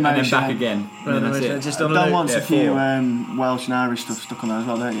 and then back again. And then that's it. Just on Don wants Yeah, a few 4. Welsh and Irish stuff stuck on there as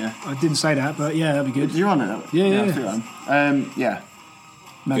well, don't you? I didn't say that, but yeah, that'd be good. You're on it. Yeah. I think I am. Yeah.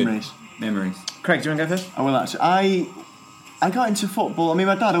 Memories. Memories. Craig, do you want to go first? I will actually. I got into football. I mean,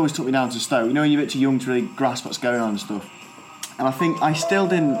 my dad always took me down to Stoke. You know, when you're a bit too young to really grasp what's going on and stuff. And I think I still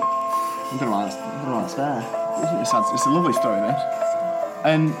didn't. I don't know why it's there. It's a lovely story, this.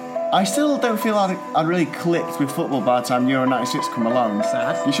 And I still don't feel I'd really clicked with football by the time Euro 96 come along.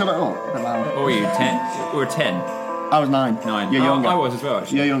 Sad. You shut it up. A bit loud. What were you, 10? Or 10? I was 9. 9. You're younger. I was as well,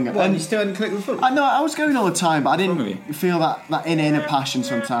 actually. You're younger. What, and you still hadn't clicked with football? I know, I was going all the time, but I wrong didn't with feel that inner passion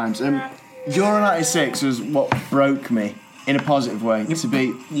sometimes. Euro 96 was what broke me in a positive way to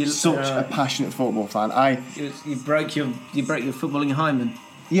be such a passionate football fan. You broke your footballing hymen.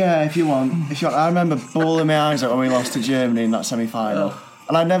 Yeah, if you want. I remember bawling my eyes out when we lost to Germany in that semi-final.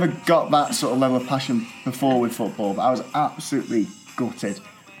 And I never got that sort of level of passion before with football, but I was absolutely gutted.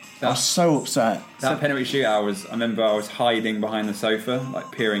 I was so upset. That penalty shootout I remember I was hiding behind the sofa,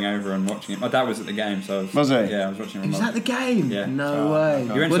 like peering over and watching it. My dad was at the game, so Was he? Yeah, I was watching it. Was that the game? Yeah. No way.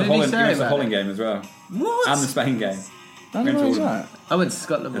 You went What to did he say the about Holland it? game as well. What? And the Spain game. I don't know who's that. I went to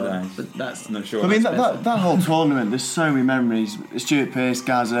Scotland Did I? once, but that's I'm not sure. I mean, expensive. that whole tournament, there's so many memories. Stuart Pearce,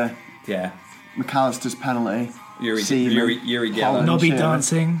 Gaza, Yeah. McAllister's penalty, Yuri Seaman, Geller. Holland. Nobby Shearer.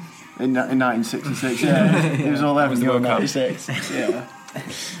 dancing. In 1966, yeah. It was all there in the Euro World Cup. 96. Yeah.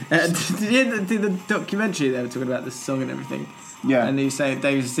 Did you do the documentary they were talking about this song and everything? Yeah. And he was saying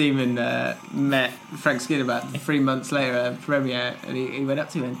David Seaman met Frank Skinner about 3 months later at a premiere, and he went up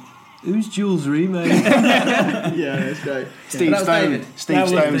to him and who's Jules Rimet? Yeah, that's great. Steve That was Stone. David. Steve That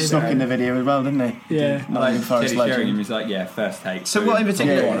was Stone David. stuck in the video as well, didn't he? Yeah. Not even Forest Teddy legend. Sheringham was like, yeah, first take. So what in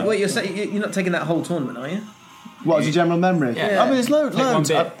particular? Yeah. What you're saying? You're not taking that whole tournament, are you? What was your general memory? Yeah. I mean, there's Take one loads.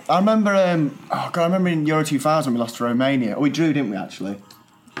 bit. I remember. I remember in Euro 2000 we lost to Romania. We drew, didn't we? Actually,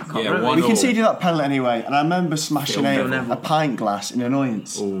 Yeah, we conceded that penalty anyway, and I remember smashing Phil a pint glass in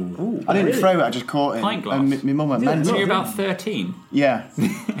annoyance. Ooh. I didn't throw it; I just caught it. Pint glass? And my mum went mental. So you're about 13. Yeah,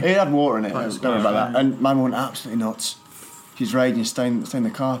 it had water in it. Don't worry about that. And my mum went absolutely nuts. She's raging, stained the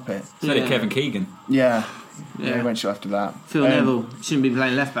carpet. So did Kevin Keegan. Yeah, he went short after that. Phil Neville shouldn't be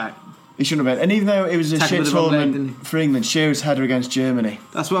playing left back. He shouldn't have been. And even though it was a Tackled shit with the wrong leg, tournament didn't he? for England, Shearer's header against Germany.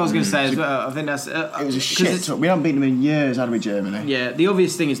 That's what I was going to say as well. I think that's It was a shit tournament. We haven't beaten them in years, had we, Germany? Yeah, the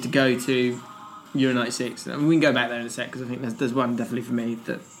obvious thing is to go to Euro 96. I mean, we can go back there in a sec because I think there's one definitely for me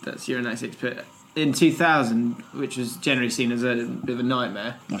that's Euro 96. But in 2000, which was generally seen as a bit of a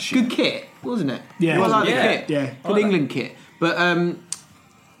nightmare, Oh, shit. good kit, wasn't it? Yeah. I like the Yeah. kit. Yeah. Good England kit. But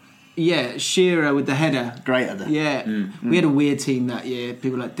yeah, Shearer with the header. Great header. Yeah, we had a weird team that year.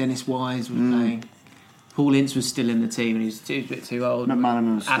 People like Dennis Wise was playing. Paul Ince was still in the team, and he was a bit too old.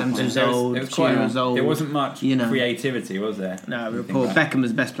 McManaman was Adams stuck was on. old. It was quite. Shearer was old. There wasn't much you know. creativity, was there? No, we were I think poor. that- Beckham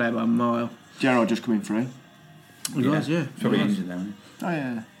was best player by a mile. Gerrard just coming through. He was, yeah. Probably He was. injured then. Oh,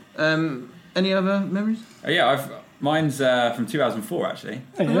 yeah. Any other memories? Yeah, mine's from 2004 actually.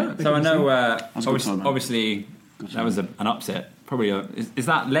 Oh, yeah. So I know, a good tournament. obviously, that was an upset. Probably is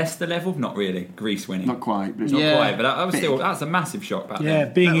that Leicester level? Not really. Greece winning. Not quite. But it's Not Yeah. quite, but that was still that's a massive shock back Yeah,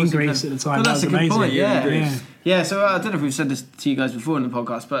 then. being That in was Greece a- at the time, Well, that that's was a good amazing. point, yeah. Greece. Yeah, so I don't know if we've said this to you guys before in the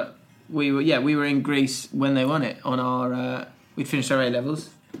podcast, but we were in Greece when they won it on our. We'd finished our A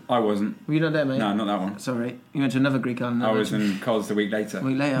levels. I wasn't. Were you not there, mate? No, not that one. Sorry, you went to another Greek island. I was in Coles the week later. A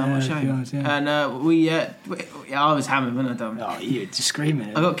week later. Yeah, what a shame. God, yeah. And I was hammered, wasn't I, Dom? Oh, you just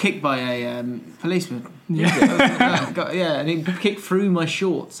screaming. I got kicked by a policeman. Yeah. Yeah, and he kicked through my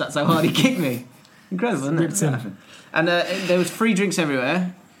shorts. That's how hard he kicked me. Incredible, isn't Ripped it? him. And there was free drinks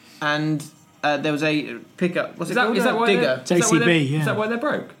everywhere, and there was a pickup. What's Is it that, called? is that why Digger. they're, is that why JCB, they're- yeah. Is that why they're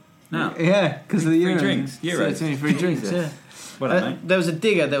broke? No. Yeah, because of the Free Euros. drinks, Euros. So, free drinks. Jesus. Yeah. Well done, mate. There was a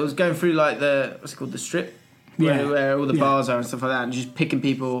digger that was going through like what's it called, the strip, Yeah. where all the Yeah. bars are and stuff like that, and just picking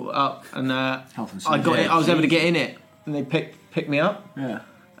people up. And Health and I got safety. it. I was able to get in it. and they pick me up. Yeah.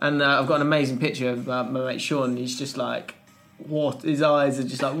 And I've got an amazing picture of my mate Sean. He's just like, what? His eyes are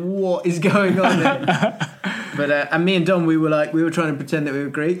just like, what is going on here? But and me and Dom, we were trying to pretend that we were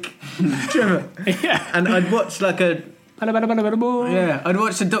Greek. Do you remember? Yeah. And I'd watched I'd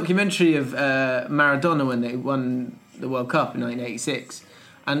watched a documentary of Maradona when they won the World Cup in 1986.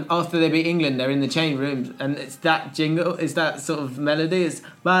 And after they beat England, they're in the change rooms, and it's that jingle, it's that sort of melody, it's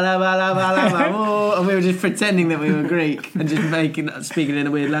bala bala bala bala, and we were just pretending that we were Greek and just speaking in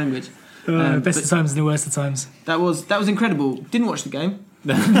a weird language. Best of times and the worst of times. That was incredible. Didn't watch the game.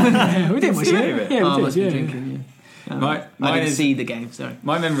 Yeah, we did watch it. Yeah, I we must did. be drinking. Yeah. I didn't see the game. Sorry.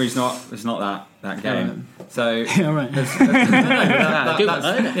 My memory's not that game. So Yeah, right. but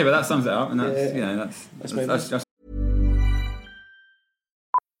that sums it up, and that's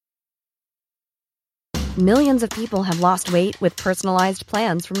Millions of people have lost weight with personalized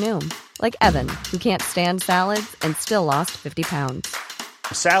plans from Noom. Like Evan, who can't stand salads and still lost 50 pounds.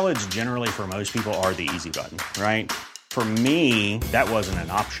 Salads generally for most people are the easy button, right? For me, that wasn't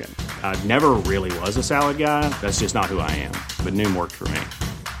an option. I never really was a salad guy. That's just not who I am. But Noom worked for me.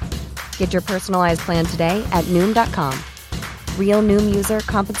 Get your personalized plan today at Noom.com. Real Noom user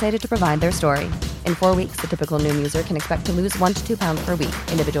compensated to provide their story. In 4 weeks, the typical Noom user can expect to lose 1 to 2 pounds per week.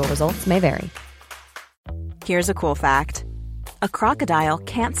 Individual results may vary. Here's a cool fact. A crocodile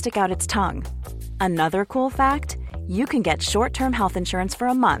can't stick out its tongue. Another cool fact, you can get short-term health insurance for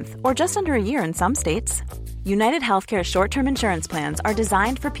a month or just under a year in some states. United Healthcare short-term insurance plans are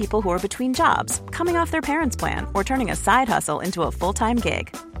designed for people who are between jobs, coming off their parents' plan, or turning a side hustle into a full-time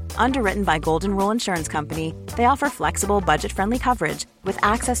gig. Underwritten by Golden Rule Insurance Company, they offer flexible, budget-friendly coverage with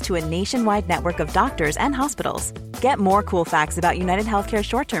access to a nationwide network of doctors and hospitals. Get more cool facts about United Healthcare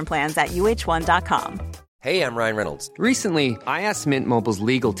short-term plans at uh1.com. Hey, I'm Ryan Reynolds. Recently, I asked Mint Mobile's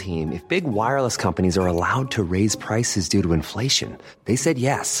legal team if big wireless companies are allowed to raise prices due to inflation. They said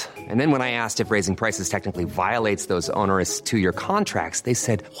yes. And then when I asked if raising prices technically violates those onerous two-year contracts, they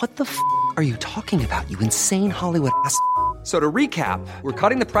said, what the f*** are you talking about, you insane Hollywood ass f- So to recap, we're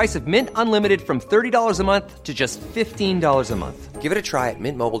cutting the price of Mint Unlimited from $30 a month to just $15 a month. Give it a try at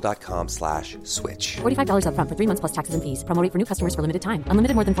mintmobile.com/switch. $45 up front for 3 months plus taxes and fees. Promo rate for new customers for limited time.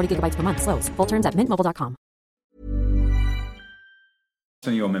 Unlimited more than 40 gigabytes per month. Slows full terms at mintmobile.com.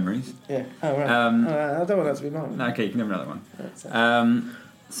 some of your memories. Yeah. Oh, right. I don't want that to be mine. No, okay, you can have another one.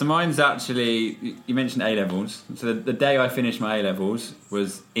 So mine's actually, you mentioned A-levels. So the day I finished my A-levels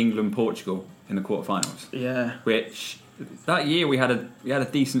was England-Portugal in the quarterfinals. Yeah. Which that year we had a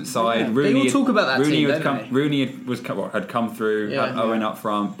decent side. Yeah. Rooney they all talk about that Rooney team, had come. Rooney had come through. Yeah. Owen up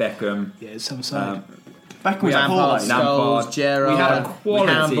front. Beckham. Yeah, some side. Beckham was Lampard, poor. Scholes, Gerrard, We had a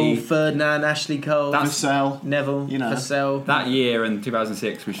quality. Campbell, Ferdinand, Ashley Cole, Vassell, Neville, Vassell. That year in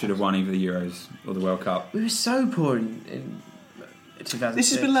 2006, we should have won either the Euros or the World Cup. We were so poor in 2006.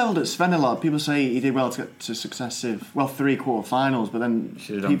 This has been levelled at Sven a lot. People say he did well to get to successive, 3 quarter-finals, but then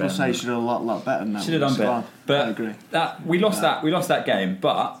people say he should have done a lot better than that. Should have done better. But I agree. We lost that game,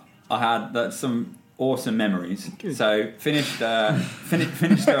 but I had some awesome memories. Good. So finished our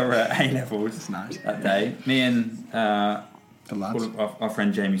A-levels that day. Me and The lads. our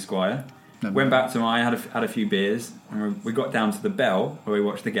friend Jamie Squire went back to mine, had a few beers, and we got down to the Bell where we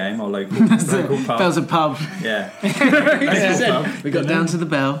watched the game, our local pub. Bell's a pub. Yeah. We got down to the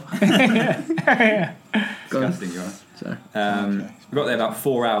Bell. Disgusting, guys. Sorry. We got there about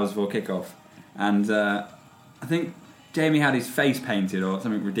 4 hours before kickoff, and I think Jamie had his face painted or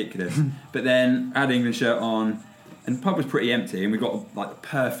something ridiculous, but then had an England shirt on, and the pub was pretty empty, and we got like the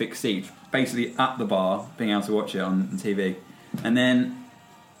perfect seat, basically at the bar, being able to watch it on TV. And then,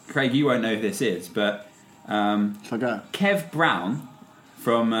 Craig, you won't know who this is, but Kev Brown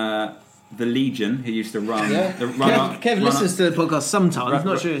from the Legion, who used to run. Kev listens to the podcast sometimes. I'm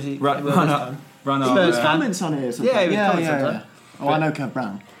not sure if he run Spurs fan. Comments on it or something. Yeah, he comments sometimes. Oh, I know Kev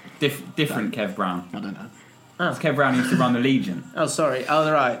Brown. Different Kev Brown. I don't know. Oh. Kev Brown used to run the Legion. Oh, sorry.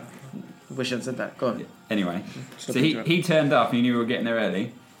 Oh, right. Wish I'd said that. Go on. Anyway, so he turned up and he knew we were getting there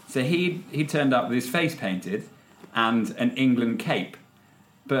early. So he turned up with his face painted and an England cape.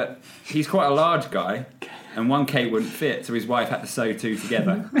 But he's quite a large guy, and one cape wouldn't fit, so his wife had to sew two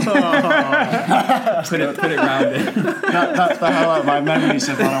together. Put it round him. That's the highlight of my memories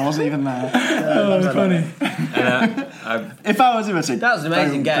of when I wasn't even there. That was funny. If I was ever that was an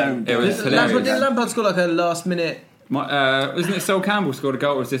amazing game. It was hilarious. Did Lampard score like a last minute? Wasn't it Sol Campbell scored a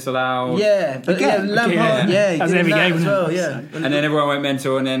goal? Was disallowed? Yeah, but Lampard. Yeah, he That's did every that game, as isn't well. it? Yeah, And then everyone went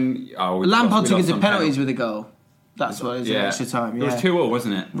mental, and then Lampard took it it to penalties with a goal. That's what it was. Extra time. Yeah. It was 2-2,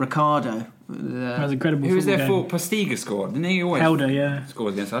 wasn't it? Ricardo. That was incredible. Who was there football for? Postiga scored, didn't he? Always Helder, yeah.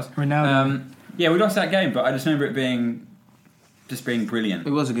 scores against us. Ronaldo. Yeah, we lost that game, but I just remember it being brilliant.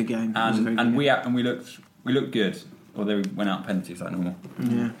 It was a good game. And we looked good, although we went out penalties like normal.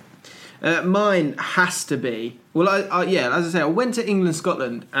 Yeah. Mine has to be as I say, I went to England,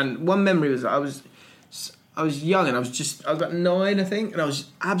 Scotland, and one memory was I was young and I was about 9, I think, and I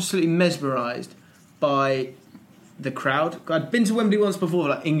was absolutely mesmerised by the crowd. I'd been to Wembley once before,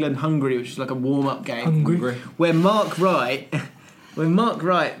 like England-Hungary, which was like a warm-up game. Where Mark Wright,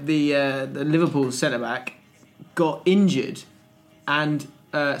 the Liverpool centre-back, got injured, and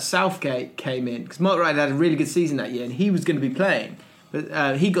Southgate came in, because Mark Wright had a really good season that year, and he was going to be playing.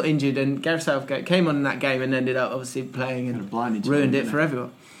 But he got injured, and Gareth Southgate came on in that game and ended up obviously playing and ruined it for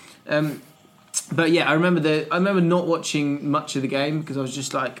everyone. But yeah, I remember not watching much of the game because I was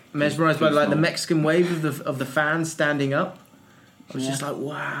just like mesmerised by like the Mexican wave of the fans standing up. I was just like,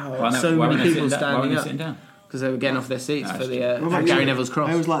 wow, so many people standing up because they were getting off their seats for the Gary Neville's cross.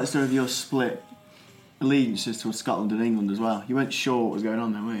 I always like the story of your split allegiances to Scotland and England as well. You weren't sure what was going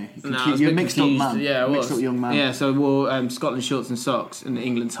on there, were you? You're a mixed up man. Yeah, mixed up young man. Yeah, so I wore Scotland shorts and socks and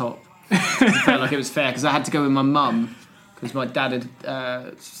England top. I felt like it was fair because I had to go with my mum because my dad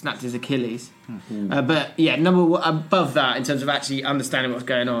had snapped his Achilles. But yeah, above that in terms of actually understanding what's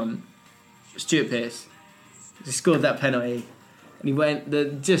going on, Stuart Pearce. He scored that penalty, and he went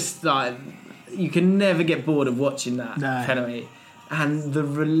you can never get bored of watching that penalty. And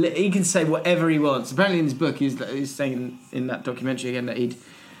he can say whatever he wants. Apparently, in his book, he's saying in that documentary again that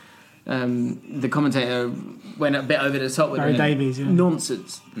the commentator went a bit over the top with Barry Davies. Yeah.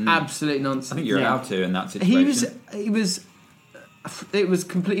 Nonsense, absolute nonsense. I think you're allowed to in that situation. He was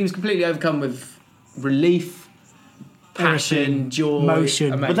completely overcome with relief, passion, joy,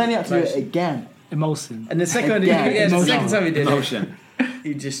 emotion. But then he had to do it again. Emotion. And the second time he did emotion.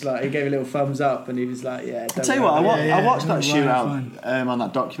 He just he gave a little thumbs up and he was like, yeah. I'll tell you what, I watched that shootout on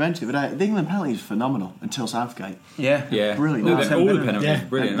that documentary, but the England penalty was phenomenal until Southgate. Yeah. All Brilliant. the penalties,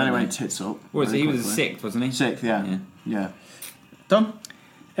 brilliant. Then it went tits up. He was sixth, wasn't he? Sixth, yeah. Dom?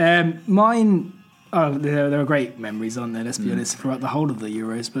 Mine, there are great memories on there, let's be honest, throughout the whole of the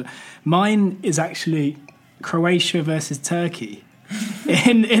Euros, but mine is actually Croatia versus Turkey.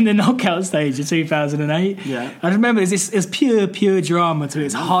 in the knockout stage of 2008. Yeah. I remember it's pure drama to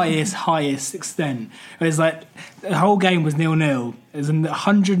its highest extent. It was like the whole game was 0-0. It was in the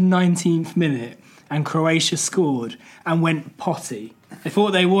 119th minute and Croatia scored and went potty. They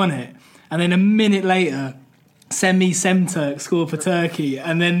thought they won it, and then a minute later Semih Semturk scored for Turkey,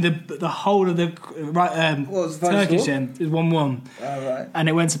 and then the whole of the Turkish end is 1-1. Right. And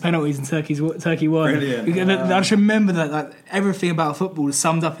it went to penalties, and Turkey won. Brilliant. I just remember that everything about football was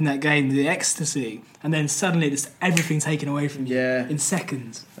summed up in that game, the ecstasy, and then suddenly just everything taken away from you in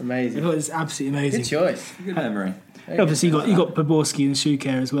seconds. Amazing. I thought it was absolutely amazing. Good choice. Good memory. Obviously, you got Poborski and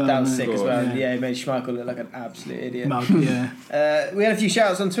Schuker as well. That was sick as well. Yeah, he made Schmeichel look like an absolute idiot. We had a few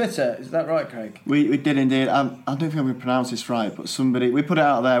shouts on Twitter. Is that right, Craig? We did indeed. I don't think I'm going to pronounce this right, but we put it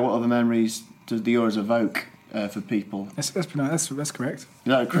out there. What other memories does the Euros evoke for people? That's correct.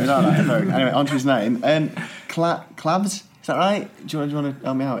 Anyway, onto his name. Klavs, is that right? Do you want to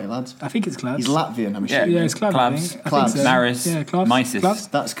help me out here, lads? I think it's Klavs. He's Latvian, I'm assuming. Yeah, it's Klavs. Klavs. Maris. Yeah, Klavs. Mysis.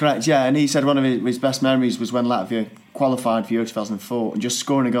 That's correct, yeah. And he said one of his best memories was when Latvia qualified for Euro 2004 and just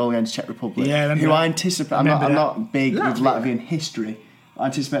scoring a goal against Czech Republic. Yeah, I anticipate. I'm not big with Latvian history. I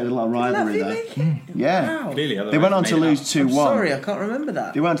anticipated a lot of rivalry there. Yeah. Wow. Clearly, they went on to lose 2-1. I'm sorry, I can't remember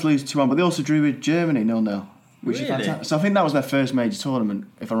that. They went on to lose 2-1, but they also drew with Germany 0-0. Which is Really? fantastic. So I think that was their first major tournament.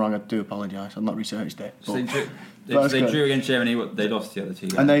 If I'm wrong, I do apologise. I've not researched it. So they drew against Germany. They lost the other two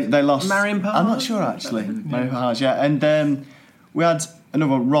games. And they lost. Marion Pahars? I'm not sure actually. Marion Pahars, yeah. And we had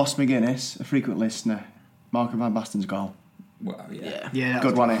another Ross McGuinness, a frequent listener. Marco van Basten's goal. Well, Yeah,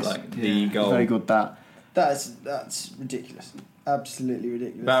 good one. Like the goal. Very good. That's ridiculous. Absolutely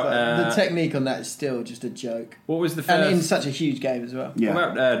ridiculous. About, the technique on that is still just a joke. What was the first? And in such a huge game as well. Yeah.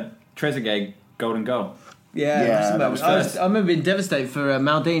 What about Trezeguet golden goal? Yeah, that was I remember being devastated for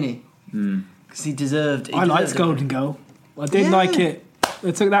Maldini because he deserved. I liked golden goal. I did like it.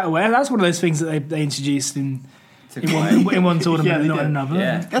 They took that away. That's one of those things that they introduced in one tournament, not in another.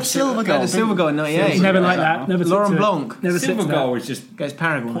 Yeah. That's silver goal. The silver goal in '98. Never like that. Never Laurent Blanc. Never silver goal was just goes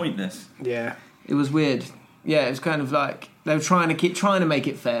Paraguay. Pointless. Yeah, it was weird. Yeah, it was kind of like they were trying to make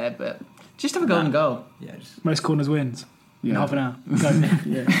it fair, but just have a golden goal. Yeah, most corners wins. In half an hour.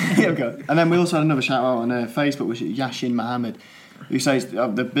 Here we go. And then we also had another shout out on Facebook, which is Yashin Mohammed, who says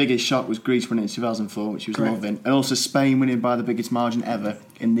the biggest shock was Greece winning in 2004, which he was loving, and also Spain winning by the biggest margin ever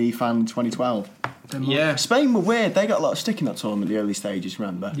in the final in 2012. Yeah, Spain were weird. They got a lot of stick in that tournament, the early stages,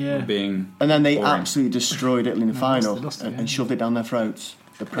 remember? Yeah. And then they boring. absolutely destroyed Italy in the final and shoved it down their throats.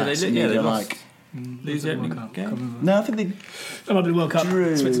 the press. they and did, media lost. like. Lose the opening game. No, I think they That might be the World Cup.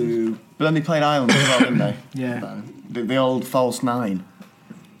 Switzerland. drew. But then they played Ireland as well, didn't they? Yeah. The old false nine.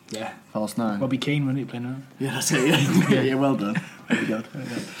 Yeah. False nine. Bobby Keane, wasn't he, playing that? Yeah, that's it. Yeah, well done. Very good.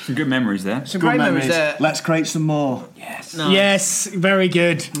 Some good memories there. Some great memories there. Let's create some more. Yes. Yes, very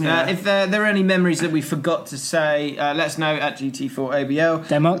good. If there are any memories that we forgot to say, let us know at GT4ABL.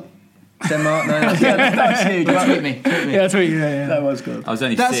 Denmark? Denmark, no. That's huge. Tweet me. Yeah, that's what you yeah. That was good. I was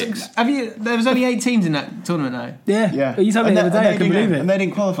only 6. There was only 8 teams in that tournament, though. Yeah. Yeah. You told me the other day, I couldn't believe it. And they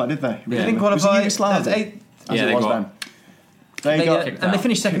didn't qualify, did they? They didn't qualify. Was it Yugoslavia? That was 8. Yeah, they got They got kicked and they out.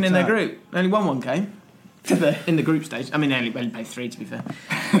 finished second in their Kicked out. group. They only won one game Did they? in the group stage. I mean, they only played 3, to be fair.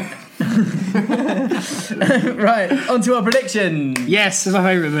 Right, on to our prediction. Yes, it's my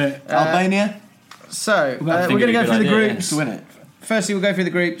favourite bit. Albania So, I we're think going to it'd go be a through good the idea, groups. to win it. Firstly, we'll go through the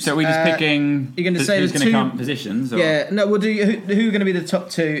groups. So are we just picking you're gonna say who's the going to two- come positions? Or? Yeah, no, we'll do who are going to be the top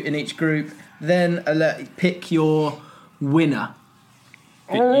 2 in each group. Then pick your winner.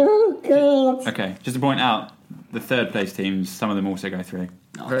 Okay, just to point out, the third place teams, some of them also go through.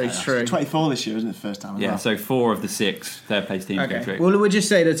 Very true. 24 this year, isn't it? The first time. as Yeah, well. so 4 of the 6 third place teams go Okay. through. Well, we'll just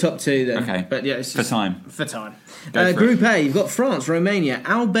say the top 2 then. Okay. But yeah, it's For just time. For time. Go for it. Group A, you've got France, Romania,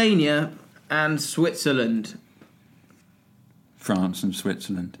 Albania, and Switzerland. France and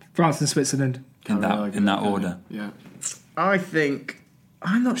Switzerland France and Switzerland. in that order. Yeah.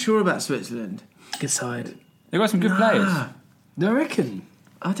 I'm not sure about Switzerland. Good side. They've got some good players. Do I reckon?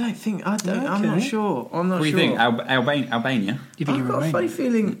 I'm not Okay. sure. I'm not What do you sure. think? Albania? You think I've got a funny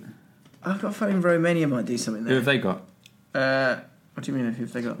feeling. I've got a feeling Romania might do something Who there. have they got? What do you mean? Who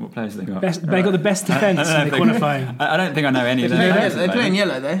have they got? What players have they got? They got the best defence in the qualifying. I don't think I know any of them. They're playing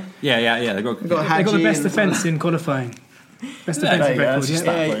yellow there. Yeah. They've got They've got They got the Hadji best and- defence in qualifying. Best There defensive you go, record, that's just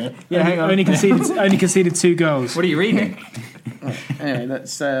yeah. that for you. Yeah, hang on. Only conceded 2 goals. What are you reading? Anyway,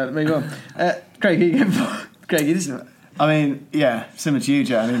 let's move on. Craig, who you go for? Craig, this is. I mean, yeah, similar to you,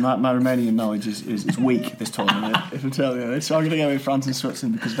 Joe. I mean, my Romanian knowledge is weak this tournament, if I'm telling you. So I'm going to go with France and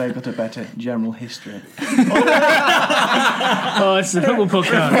Switzerland because they've got a better general history. Oh, it's a football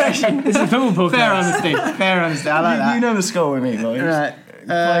podcast. It's a football podcast. Fair honesty. I like that. You know the score with me, boys.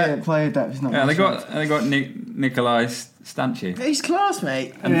 Right. Player depth is not. Yeah, my they got Nikolai Stanchi. He's class,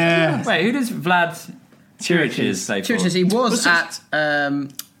 mate. Yeah. Wait, who does Vlad Chiriches say for? Churches, he was at.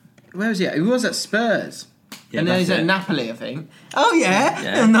 Where was he at? He was at Spurs. Yeah, and then that's he's at it. Napoli, I think. Oh, yeah.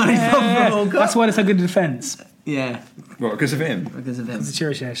 Yeah. 94 World Cup. That's why it's a good defence. Yeah, What, because of him? because of him. It's a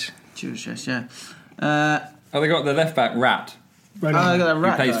Chirichesh. Churches, yeah. Oh, they got the left back Rat, I got that who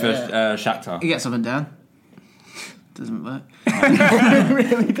right plays guy, for yeah. Shakhtar. He gets up and down. Doesn't work.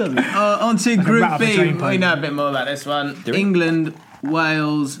 really doesn't. On to rat Group up a B. drain We pipe. know a bit more about this one. Do we? England,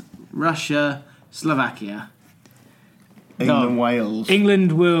 Wales, Russia, Slovakia. England, Wales.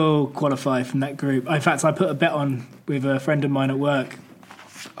 England will qualify from that group. In fact, I put a bet on with a friend of mine at work.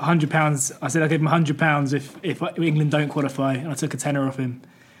 £100. I said I'll give him £100 if England don't qualify, and I took a tenner off him.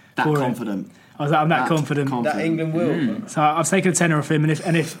 That for it. confident. I was like, I'm that confident. That England will. So I've taken a tenner off him,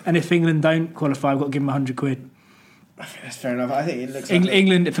 and if England don't qualify, I've got to give him £100. That's fair enough. I think it looks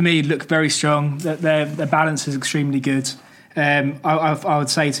England, for me, look very strong. Their balance is extremely good. I would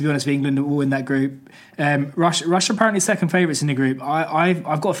say, to be honest, England will win that group. Russia apparently second favourites in the group. I've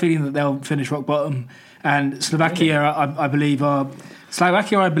got a feeling that they'll finish rock bottom, and Slovakia, I believe,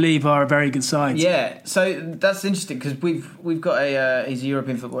 are a very good side. Yeah, so that's interesting because we've got he's a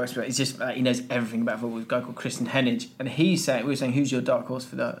European football expert. He's just he knows everything about football. A guy called Christian Hennig, and we were saying who's your dark horse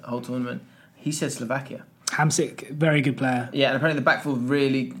for the whole tournament. He said Slovakia. Hamsik, very good player. Yeah, and apparently the back four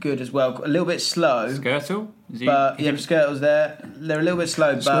really good as well. A little bit slow, Skirtle? but yeah, Skirtle's there. They're a little bit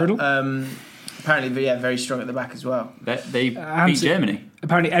slow, but Skirtle? apparently very strong at the back as well. They beat Hamsik- Germany.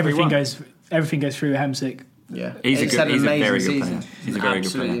 Apparently everything 3-1. goes through Hamsik. Yeah, He's had an a amazing very good season. player. He's a very good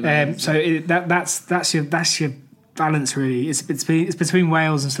Absolutely player. amazing. So that's your balance really. It's between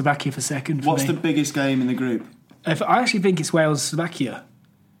Wales and Slovakia for second. For What's me. the biggest game in the group? I actually think it's Wales Slovakia.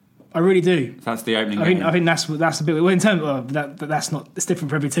 I really do. That's the opening I game. think that's a bit. Well, in terms of that's not. It's different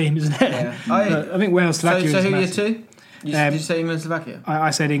for every team, isn't it? Yeah. I think Wales Slovakia. So is who are your massive. two? Did you say England, Slovakia?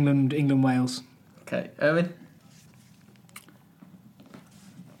 I said England, Wales. Okay, Owen.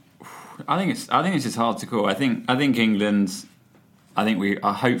 I think it's just hard to call. I think England's. I think we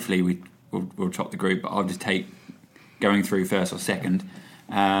hopefully we'll top the group, but I'll just take going through first or second.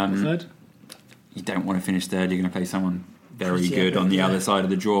 Third. You don't want to finish third. You're going to play someone very good on the other side of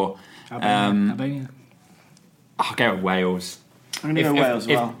the draw. Albania. I'll go with Wales. I'm going to go Wales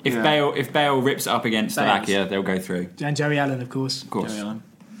as well. If Bale rips it up against Slovakia, they'll go through. And Jerry Allen, of course. Of course. Jerry Allen.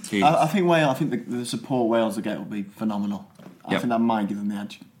 Huge. I think Wales. I think the support Wales will get will be phenomenal. I think that might give them the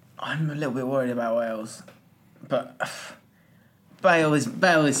edge. I'm a little bit worried about Wales, but Bale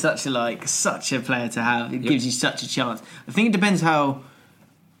is such a player to have. It gives you such a chance. I think it depends how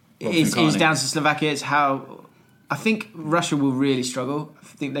it's down to Slovakia. It's how I think Russia will really struggle. I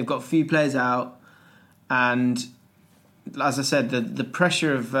think they've got a few players out, and as I said, the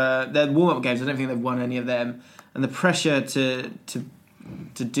pressure of their warm-up games. I don't think they've won any of them, and the pressure to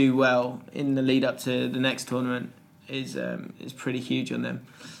do well in the lead up to the next tournament is pretty huge on them.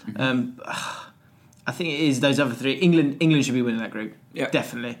 I think it is those other three. England should be winning that group. Yeah.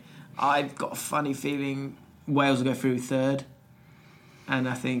 Definitely. I've got a funny feeling Wales will go through third, and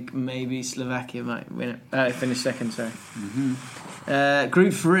I think maybe Slovakia might win it. Finish second, sorry. Mm-hmm.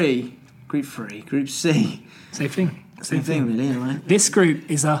 Group C. Same thing, really, anyway. This group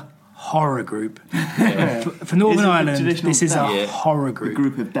is a horror group. For Northern Ireland, this is a horror group. A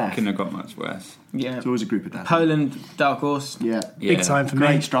group of death. Couldn't have got much worse. Yeah. It's always a group of death. Poland, dark horse. Yeah. Big time for me.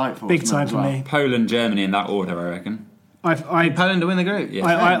 Great strike force. Big time for me. Poland, Germany in that order, I reckon. Poland to win the group. Yeah.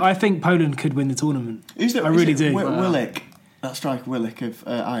 I think Poland could win the tournament. I really do. Willick, that striker Willick of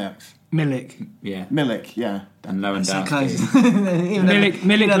Ajax. Milik. Yeah. Milik, yeah. And Lewandowski. Milik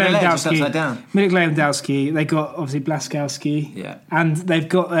Lewandowski. They got obviously Blaskowski. Yeah. And they've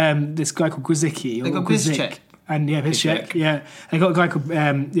got this guy called Grzycki. They got Grzycek. And Piszczek. Yeah. They got a guy called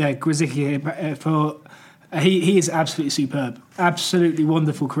Grzycki for. He is absolutely superb. Absolutely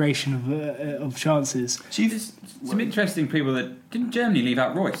wonderful creation of chances. Some interesting people that didn't Germany leave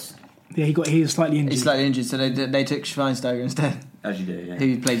out Royce? Yeah, he was slightly injured. He's slightly injured, so they took Schweinsteiger instead. As you do, yeah.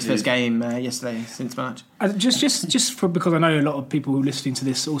 Who played his first game yesterday since March. Just because I know a lot of people listening to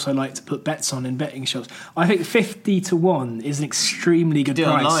this also like to put bets on in betting shops. I think 50-1 is an extremely good price.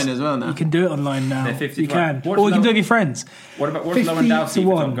 Do it online as well now. You can do it online now. They're 50 you can, or you can do it with your friends. What's Lewandowski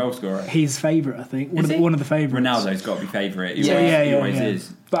for top goal scorer? He's favourite, I think. One of the favourites. Ronaldo's got to be favourite. He always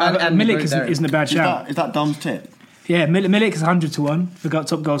is. But Milik isn't a bad shout. Is that Dom's tip? Yeah, Milik is 100-1 for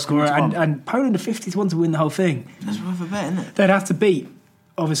top goal scorer, and Poland are 50-1 to win the whole thing. That's worth a bet, isn't it? They'd have to beat,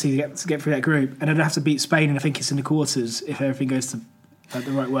 obviously, to get through that group, and they'd have to beat Spain, and I think it's in the quarters if everything goes the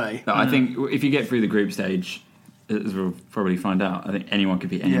right way. I think if you get through the group stage, as we'll probably find out, I think anyone could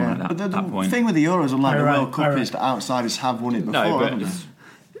beat anyone at that point. The thing with the Euros, unlike the World Cup, is that outsiders have won it before, haven't they?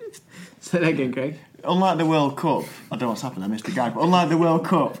 Say that again, Greg. Unlike the World Cup, I don't know what's happened, I missed the gag, but unlike the World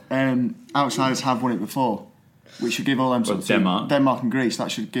Cup, outsiders have won it before. Which should give all them Denmark and Greece. That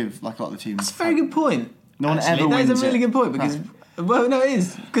should give like a lot of the teams. That's a very good point. No one ever wins. That's a really good point because it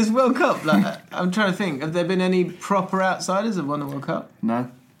is because World Cup. Like, I'm trying to think. Have there been any proper outsiders that won the World Cup? No.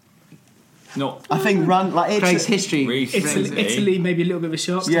 No. I think Craig's history. Italy, maybe a little bit of a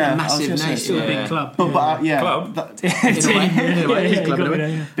shock. Yeah, massive nation. Still a big club. But club.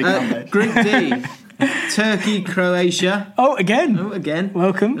 Group D. Turkey, Croatia. Oh, again.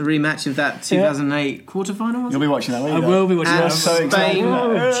 Welcome. The rematch of that 2008 quarterfinal. You'll be watching that later. I will be watching that. Spain,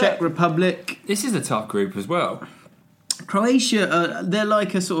 Czech Republic. This is a tough group as well. Croatia, they're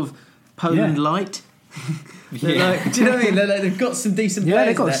like a sort of Poland light. Do you know what I mean? They've got some decent players.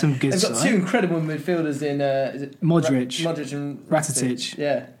 They've got some good. They've got two incredible midfielders in Modric and Rakitic.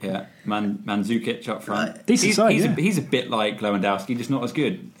 Yeah. Mandzukic up front. Decent side. He's a bit like Lewandowski, just not as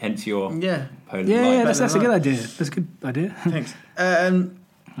good. Hence your Poland. Yeah, that's a good idea. That's a good idea. Thanks.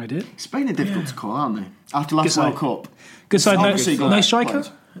 I did. Spain are difficult to call, aren't they? After last World Cup. Good side. No striker.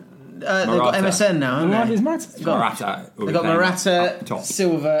 They've got MSN now, haven't they? Morata. They've got Morata,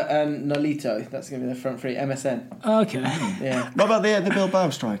 Silva and Nolito. That's going to be the front three. MSN. Okay. Yeah. What about the Bilbao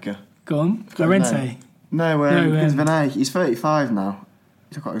striker? Go on. Llorente. No, Van Eyck. He's 35 now.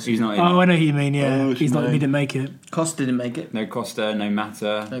 He's not in. Oh, I know who you mean, yeah. He didn't make it. Costa didn't make it. No Costa, no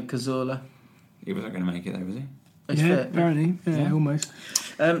Mata. No Cazorla. He wasn't going to make it though, was he? Apparently. Yeah, almost.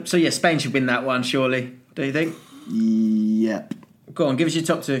 So, Spain should win that one, surely. Do you think? Yep. Go on, give us your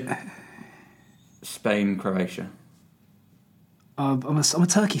top two. Spain, Croatia. I'm a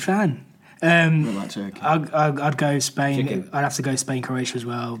Turkey fan. What about Turkey? I'd go Spain. Chicken. I'd have to go Spain, Croatia as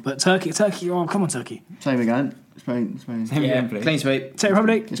well. But Turkey. Oh, come on, Turkey. Same again. Spain. Same again, please. Clean sweep. Czech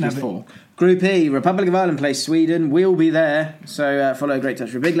Republic. It's 4. Group E, Republic of Ireland plays Sweden. We'll be there. So follow Great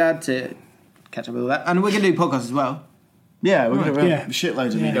Touch for Big Lad to catch up with all that. And we're going to do podcasts as well. Yeah, we're going to have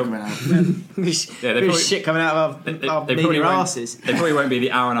shitloads of media coming out. There's shit coming out of our media asses. They probably won't be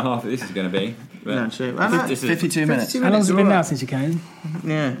the hour and a half that this is going to be. No, true. 52 minutes. How long's it been now since you came?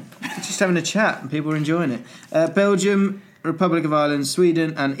 Yeah, just having a chat and people are enjoying it. Belgium, Republic of Ireland,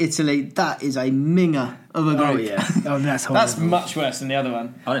 Sweden and Italy. That is a minger of a group. Oh yeah, that's horrible. That's much worse than the other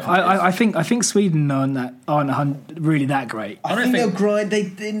one. I think Sweden aren't really that great. I think they'll grind. They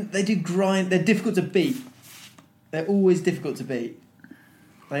do grind. They're difficult to beat. They're always difficult to beat.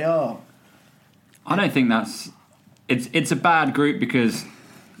 They are. I don't think that's... It's a bad group because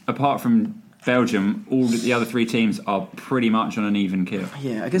apart from Belgium, all the other three teams are pretty much on an even keel.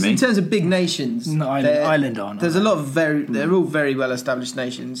 Yeah, I guess in terms of big nations, Ireland aren't. There's a lot of they're all very well established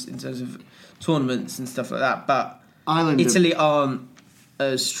nations in terms of tournaments and stuff like that. But Italy aren't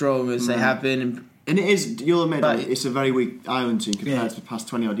as strong as they have been. And it is, you'll admit, it's a very weak Ireland team compared to the past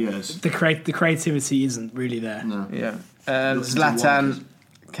 20 odd years. The creativity isn't really there. No. Yeah. Zlatan,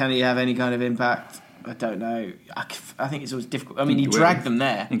 can he have any kind of impact? I don't know. I think it's always difficult. I mean, he dragged them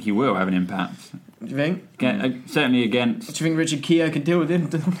there. I think he will have an impact. Do you think? Certainly against... Do you think Richard Keogh can deal with him?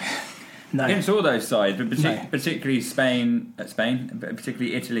 No. Against all those sides, but particularly Spain,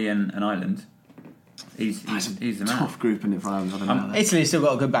 particularly Italy and Ireland. He's the man. Tough group in it for Ireland. I don't know. Italy's still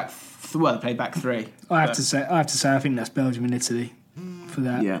got to go back. They play back three. I have to say, I think that's Belgium and Italy for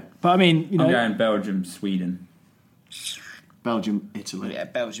that. Yeah. But I mean, I'm going Belgium, Sweden. Belgium, Italy. Yeah,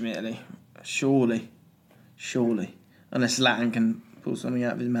 Belgium, Italy. Surely. Unless Zlatan can pull something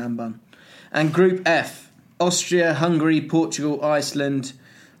out of his man bun. And Group F: Austria, Hungary, Portugal, Iceland.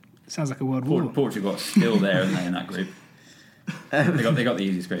 Sounds like a world war. Portugal are still there, aren't they, in that group? They got the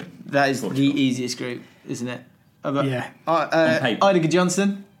easiest group. That is Portugal. The easiest group, isn't it? Yeah. Idiger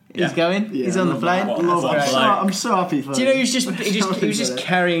Johnson. He's going. Yeah, he's on the plane. I'm so happy for him. Do you know he was just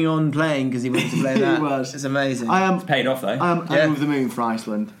carrying on playing because he wanted to play that. He was. It's amazing. It's paid off though. I'm over the moon for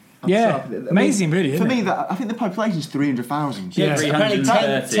Iceland. Amazing, really. For me, I think the population is 300,000. Yeah, apparently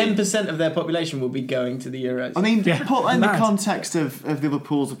 10% of their population will be going to the Euros. I mean, put in the context of the other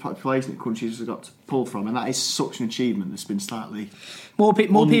pools of population that countries have got to pull from, and that is such an achievement that's been slightly... More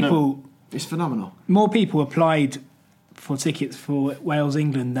people... It's phenomenal. More people applied for tickets for Wales,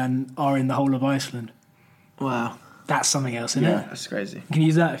 England than are in the whole of Iceland. Wow. That's something else, isn't it? That's crazy. You can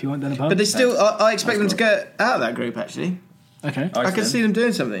use that if you want down the pub. But they still... I expect them to get out of that group, actually. Okay. Iceland. I can see them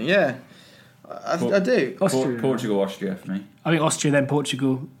doing something, yeah. I do. Portugal, Austria for me. I think Austria, then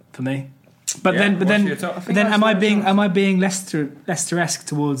Portugal for me. But then, am I being Leicester-esque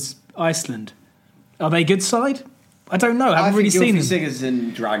towards Iceland? Are they a good side? I don't know. I haven't really seen him.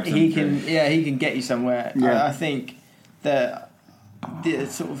 Sigurdsson drags them. He can get you somewhere. Yeah. I think the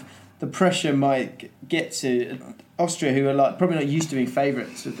sort of the pressure might get to Austria, who are probably not used to being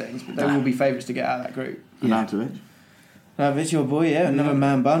favourites of things, but they will be favourites to get out of that group. It's your boy, another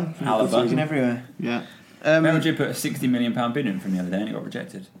man bun. Looking everywhere. Yeah. Belgium put a £60 million bid in from the other day and it got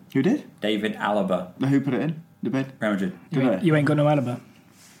rejected. Who did? David Alaba. No, who put it in? The bid? Real Madrid. You ain't got no Alaba.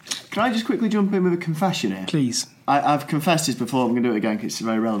 Can I just quickly jump in with a confession here? Please. I've confessed this before, I'm going to do it again because it's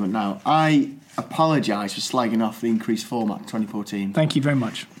very relevant now. I apologise for slagging off the increased format 2014. Thank you very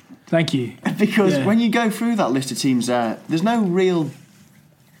much. Thank you. Because when you go through that list of teams there's no real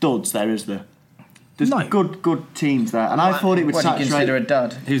duds there, is there? There's good teams there, and I thought it would saturate. What do you consider a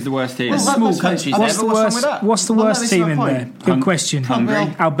dud? Who's the worst team? Small countries. What's the worst team in there? Good question.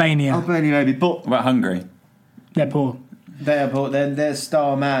 Hungary? Albania maybe, but what about Hungary? They're poor. They are poor. Their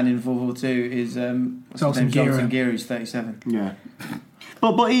star man in 442 is Zoltan Gera, who's 37. Yeah.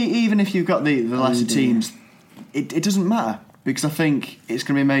 But even if you've got the lesser teams, it doesn't matter. Because I think it's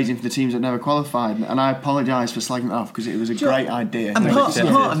going to be amazing for the teams that never qualified, and I apologise for slagging it off because it was a great idea. And part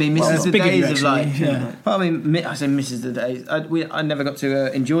of me misses the days of part of me, I say misses the days. I never got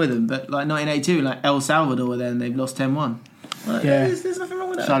to enjoy them, but like 1982, like El Salvador were there and they've lost 10-1. There's nothing wrong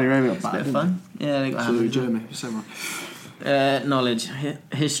with that. Saudi Arabia, it's a bit of fun. Yeah, they got to have Germany. Knowledge,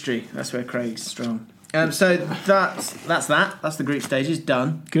 history. That's where Craig's strong. So that's that. That's the group stages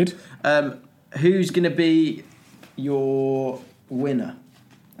done. Good. Who's going to be your winner?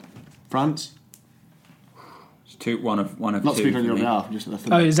 France. It's one of Not two. speaking on your behalf, just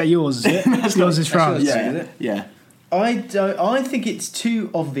is that yours? Is it? Yours is France. Yeah. I think it's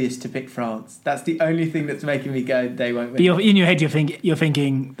too obvious to pick France. That's the only thing that's making me go they won't win. But in your head, you're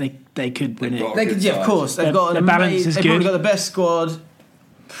thinking they could win it. They could, of course. They've got the balance is they've good. Probably got the best squad.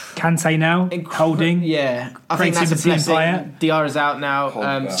 Kante now, holding. Yeah, I think that's a blessing. Diarra's out now.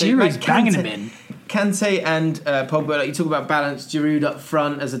 Giroud's banging him in. Kante and Pogba, like you talk about balance, Giroud up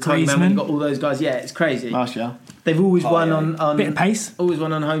front as a tight man when you've got all those guys. Yeah, it's crazy. Martial. They've always won on bit of pace. Always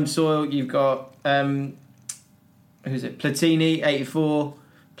won on home soil. You've got who's it? Platini, 84,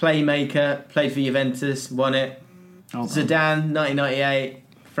 playmaker, played for Juventus, won it. Zidane, 1998,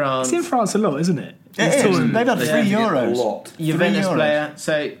 France. It's in France a lot, isn't it? It is. They've had 3 Euros. A lot. Juventus player.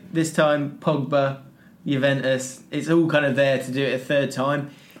 So this time Pogba, Juventus. It's all kind of there to do it a third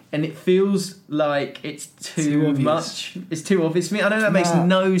time. And it feels like it's too much. It's too obvious to me. I know that makes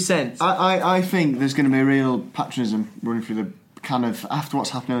no sense. I think there's going to be a real patriotism running through the kind of... After what's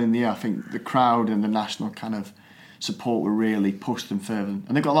happening in the year, I think the crowd and the national kind of support will really push them further. And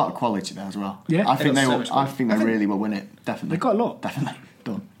they've got a lot of quality there as well. Yeah. I think They've they got will. so much I think they really will win it. Definitely. They've got a lot. Definitely.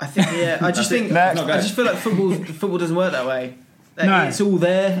 Done. I think, I just think, I just feel like football doesn't work that way. No. It's all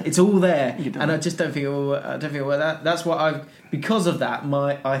there. It's all there, You don't. and I just don't think it will. I don't think it will work. That's why because of that,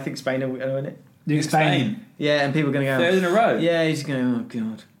 I think Spain are going to win it. Do you Spain? Yeah, and people are going to go. Third in a row. Yeah, he's going. Oh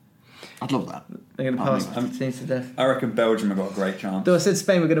god, I'd love that. they're going to pass teams to death. I reckon Belgium have got a great chance. Though I said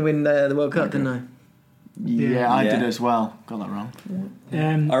Spain were going to win the World Cup, didn't I? Yeah, I Yeah. did as well. Got that wrong.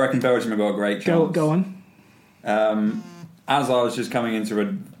 I reckon Belgium have got a great chance. Go on. Hazard is just coming into a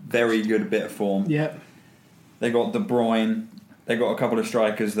very good bit of form. Yeah. They got De Bruyne. They got a couple of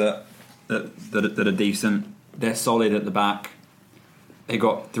strikers that are decent. They're solid at the back. They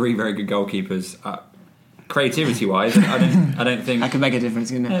got 3 very good goalkeepers. Creativity-wise, I don't think That could make a difference,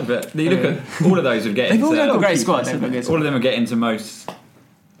 couldn't it? Yeah, but you look at all of those would get They've into. all got a great squad. All of them would get into most.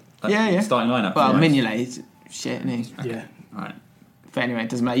 Starting lineup. Well, right? Mignolet's shit, isn't he? Yeah. Right. But anyway, it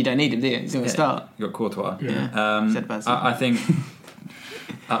doesn't matter. You don't need him, do you? He's going to start. You got Courtois. Yeah. Said about I think.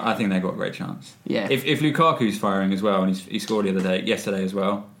 I think they've got a great chance. Yeah. If Lukaku's firing as well, and he scored yesterday as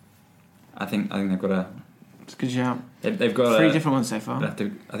well, I think they've got a. It's a good shout. They've got 3 different ones so far. I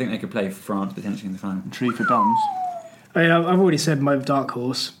think they could play France potentially in the final. Tree for Doms. I mean, I've already said my dark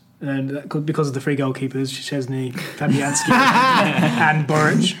horse, and because of the 3 goalkeepers, Szczesny, Fabianski, and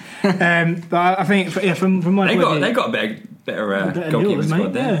Boric. But I think, from my point of view, They got a better goalkeeper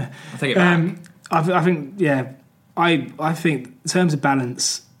squad there. Yeah. I'll take it back. I think, yeah, I think in terms of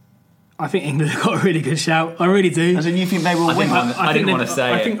balance, I think England have got a really good shout. I really do. As in, you think they will win? I didn't want to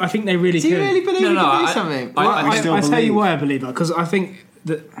say it. I think they really Do you could. really believe No, you no, can do I- something? I tell you believe. why I believe that, because I think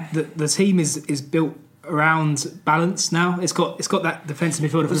that the team is built around balance now. It's got that defensive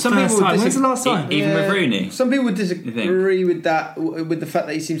midfielder for the Some first people time. would When's the last time? Even with Rooney. Some people would You disagree with that, with the fact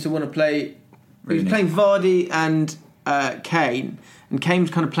that he seems to want to play. He was Rooney. playing Vardy and Kane, and Kane was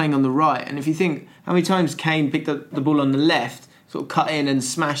kind of playing on the right. And if you think how many times Kane picked up the ball on the left, sort of cut in and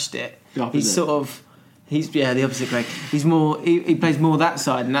smashed it, The opposite. He's the opposite, Greg. He's more. He plays more that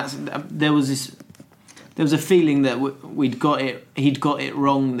side, and that's there was a feeling that we'd got it. He'd got it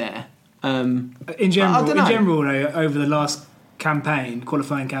wrong there. In general, I don't know. though, over the last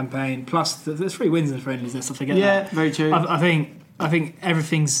qualifying campaign, plus the 3 wins in the friendlies, let's not forget Yeah, that. very true. I think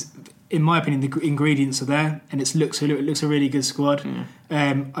everything's, in my opinion, the ingredients are there, and it looks a really good squad.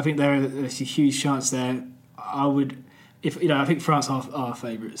 I think there's a huge chance there. I think France are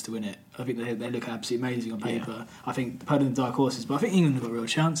favourites to win it. I think they look absolutely amazing on paper. Yeah. I think Poland are dark horses, but I think England have got a real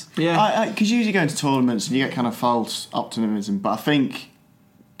chance. Yeah, because you usually go into tournaments and you get kind of false optimism, but I think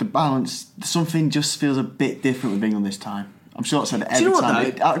the balance, something just feels a bit different with England this time. I'm sure I said it every Do you know time.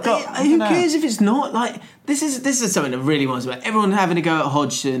 what, though? Who cares if it's not? Like, this is something that really winds me. Everyone having a go at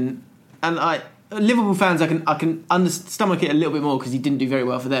Hodgson, and Liverpool fans, I can stomach it a little bit more because he didn't do very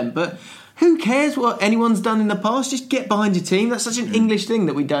well for them. But who cares what anyone's done in the past? Just get behind your team. That's such an English thing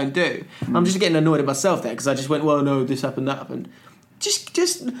that we don't do. I'm just getting annoyed at myself there because I just went, well, no, this happened, that happened.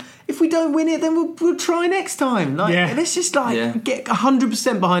 Just if we don't win it, then we'll try next time. Let's just get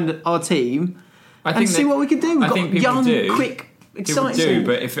 100% behind our team and see what we can do. We've got young, quick, exciting.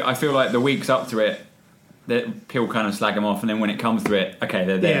 But if I feel like the weeks up to it, that people kind of slag them off, and then when it comes to it, okay,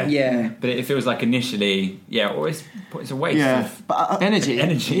 they're there. Yeah. But it feels like initially, it's a waste of energy.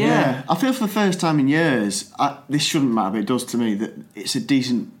 Yeah. I feel for the first time in years, this shouldn't matter, but it does to me, that it's a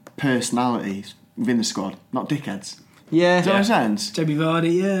decent personalities within the squad, not dickheads. Yeah. Does that make sense? Jamie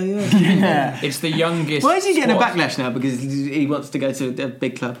Vardy, yeah. It's the youngest. Why is he getting squad. a backlash now? Because he wants to go to a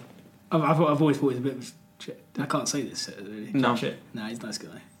big club. I've always thought he's a bit of shit. I can't say this really. No. Shit. No, he's a nice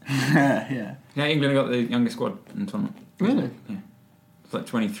guy. Yeah. Yeah, England have got the youngest squad in the tournament. Really? Yeah. It's like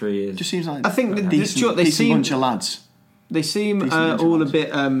 23 years. Just seems like I think a they decent seem bunch of lads. They seem Decent bunch of all a lads.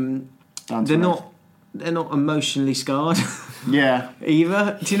 bit. Down to They're earth. not emotionally scarred Yeah.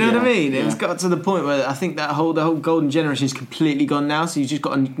 either. Do you know what I Yeah, mean? yeah. It's got to the point where I think the whole golden generation is completely gone now. So you've just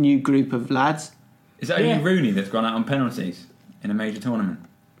got a new group of lads. Is that only Rooney that's gone out on penalties in a major tournament?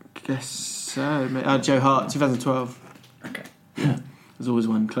 Guess so. Joe Hart, 2012. Okay. There's always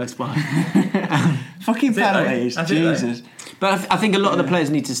one close by. Fucking That's it, though. penalties. That's it, though. Jesus. But I think a lot of the players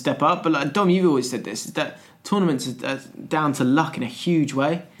need to step up. But like Dom, you've always said this: is that tournaments are down to luck in a huge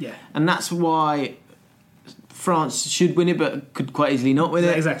way. Yeah. And that's why France should win it, but could quite easily not win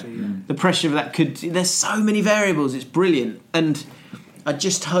it. Exactly. Yeah. The pressure of that could. There's so many variables. It's brilliant, and I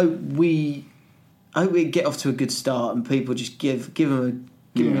just hope we get off to a good start and people just give them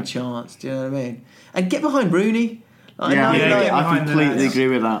a chance. Do you know what I mean? And get behind Rooney. I know, get I behind the completely lads. agree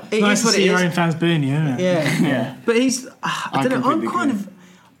with that. it Nice is to what see it your is. own fans booing you, isn't it? Yeah. But he's. I don't know. I'm completely kind agree.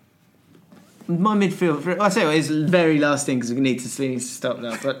 of. my midfield. I say it's the very last thing because we need to stop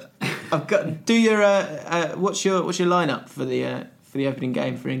now. But I've got. Do your what's your lineup for the opening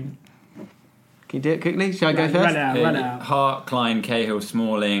game for England? Can you do it quickly? Shall I go first? Run out. Hart, Klein, Cahill,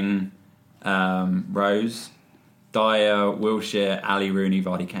 Smalling, Rose, Dyer, Wilshere, Ali, Rooney,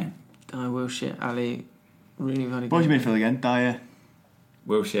 Vardy, Kane. Dyer, Wilshere, Ali, Rooney, Vardy. What's your midfield again? Dyer.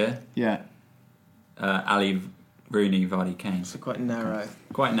 Wilshere, Yeah. Ali, Rooney, Vardy, Kane. So quite narrow.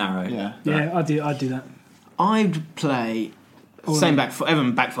 Quite narrow. Yeah. Yeah, I'd do that. I'd play same back four.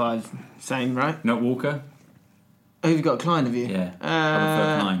 Everyone back five. Same, right? Not Walker. Oh, you've got Klein, have you? Yeah. I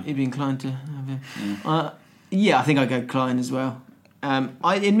prefer Klein. You'd be inclined to have him. Yeah, I think I'd go Klein as well. In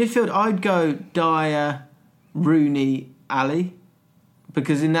midfield, I'd go Dyer, Rooney, Ali,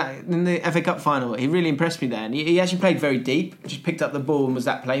 because in the FA Cup final, he really impressed me there. And he actually played very deep, just picked up the ball and was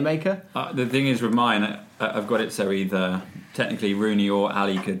that playmaker. The thing is with mine, I've got it so either technically Rooney or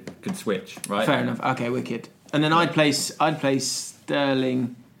Ali could switch, right? Fair enough. Okay, wicked. And then I'd play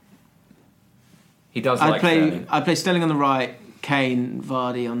Sterling. He does Sterling. I'd play Sterling on the right, Kane,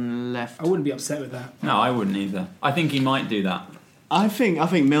 Vardy on the left. I wouldn't be upset with that. No, I wouldn't either. I think he might do that. I think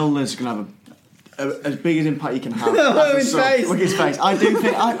Milner's going to have as big an impact he can have. Look his face. Look at his face. I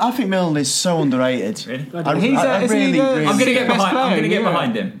think Milner is so underrated. Really? I'm going to get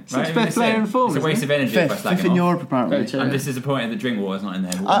behind him. Sixth best player in form. It's a waste of energy if I slag Fifth him in off. Europe, apparently. I'm just disappointed that Drinkwater's not in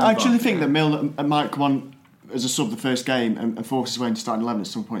there. I actually think that Milner might come on as a sub the first game and force his way into starting 11 at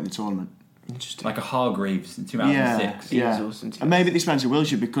some point in the tournament. Interesting. Like a Hargreaves in 2006. Yeah. And maybe at the expense of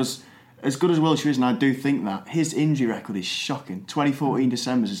Wilshere, because as good as Wilshere is, and I do think that, his injury record is shocking. 2014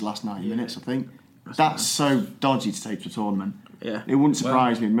 December's his last 90 minutes, I think. That's so dodgy to take to a tournament. Yeah. It wouldn't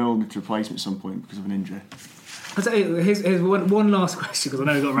surprise me if Milner to replace him at some point because of an injury. Here's one last question, because I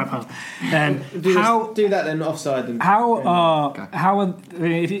know we've got to wrap up. Do that then offside. Then.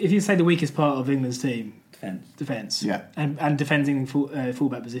 If you say the weakest part of England's team, defence, yeah, and defending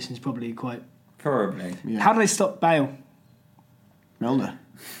fullback position is probably quite. Probably. Yeah. How do they stop Bale? Milner.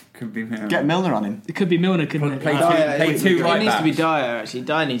 Could be Milner. Get Milner on him. It could be Milner, couldn't it? Play two right It needs backs. to be Dyer, actually.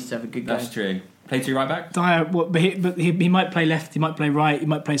 Dyer needs to have a good game. That's true. Play two right back? Dyer, but he might play left, he might play right, he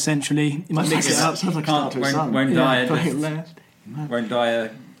might play centrally, he might mix it up. Sounds like a start to a song. Won't Dyer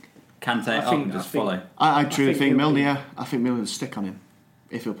Kante I up think- and just I think- follow? I truly think Milner, I think Milner will stick on him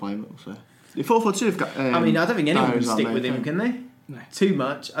if he'll play him. So. The 4-4-2 have got. I mean, I don't think anyone can Dyer's on stick there, with him, can they? No. Too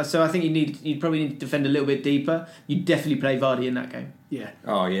much. So I think you'd probably need to defend a little bit deeper. You'd definitely play Vardy in that game. Yeah.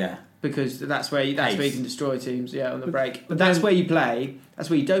 Oh, yeah. Because that's where you can destroy teams, on the break. But then- that's where you play. That's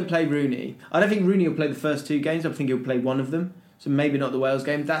where you don't play Rooney. I don't think Rooney will play the first two games. I think he'll play one of them. So maybe not the Wales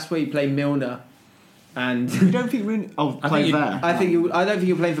game. That's where you play Milner. And You don't think Rooney? Oh, play there. I don't think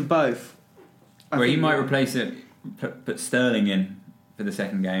you'll play for both. Where you might replace it, put Sterling in for the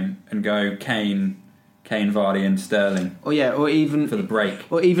second game and go Kane, Vardy and Sterling or even for the break.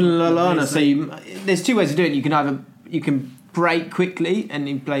 Or even Lallana. So there's two ways to do it. You can break quickly and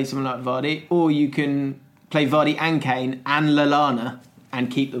you play someone like Vardy, or you can play Vardy and Kane and Lallana and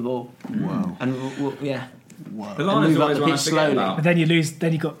keep the ball. Wow. And Wow. Lallana's move up always the one I pitch forget slowly. about. But then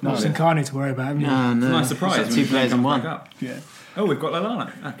you've got Nelson Carney to worry about, haven't you? No. It's a nice surprise. It's when two you players in come one. back up. Yeah. Oh, we've got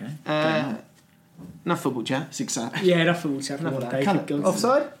Lallana. Okay. Enough football chat. It's exciting. Yeah, enough football chat for one day.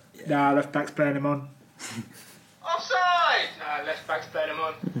 Offside? Nah, left back's playing him on. Offside! Nah, left back's playing him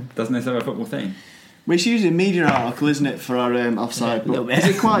on. Doesn't this have a football theme? Well, it's usually a media article, isn't it, for our offside? Yeah, a little But bit.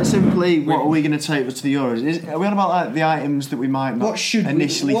 is it quite simply what are we going to take to the Euros? Are we on about like the items that we might not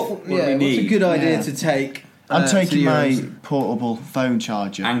initially? What's a need? good idea Yeah. to take? I'm to taking the my Euros? portable phone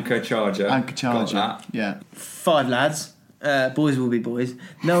charger. Anchor charger. Got that. Yeah. 5 lads. Boys will be boys.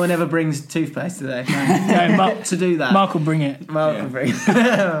 No one ever brings toothpaste today. No, Mark, to do that. Mark will bring it. Mark Yeah. will bring.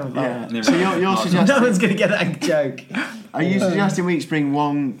 Yeah. So you're suggesting? No one's going to get that joke. Are you suggesting we each bring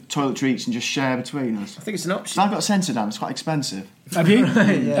one toiletry each and just share between us? I think it's an option. So I've got a Sensodyne. It's quite expensive. Have you?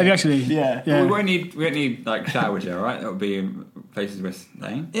 Have you actually? Yeah. Well, we won't need like shower gel, right? That would be places we're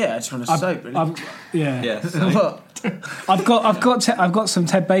staying. Yeah, I just want a soap, really. Yeah. So What? I've got some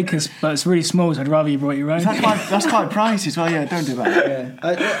Ted Bakers, but it's really small, so I'd rather you brought your own. That's quite pricey as well. Yeah, don't do that.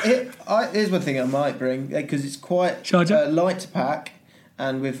 Yeah. Here's one thing I might bring, because it's quite Charger? light to pack,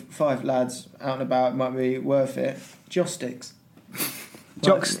 and with 5 lads out and about, it might be worth it. Joss sticks.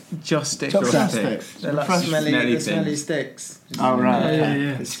 Joss sticks. They're like smelly things. sticks. Oh right. Yeah, Okay.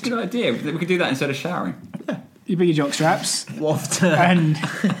 yeah. It's a good idea. We could do that instead of showering. You bring your jock straps Waft. and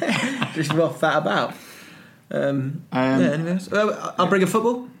Just waft that about. Anything else? I'll bring a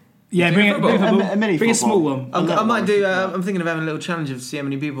football. Yeah, bring a football. A mini bring a football. small one. I might do. I'm thinking of having a little challenge of see how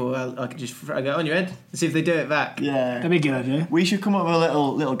many people I could just go on your head and see if they do it back. Yeah, that'd be a good idea. We should come up with a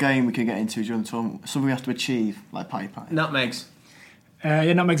little game we can get into during the tournament. Something we have to achieve, like pie. Nutmegs.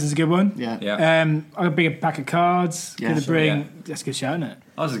 Yeah, nutmegs is a good one. Yeah. I could bring a pack of cards. Yeah, Could sure, bring. That's a good shout, isn't it?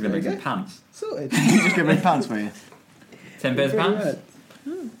 I was just going to bring some pants. Sorted. You just gonna bring pants for you. 10 pairs of pants.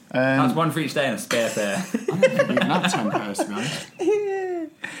 That's one for each day and a spare pair. I don't think we even have 10 pairs, to be honest.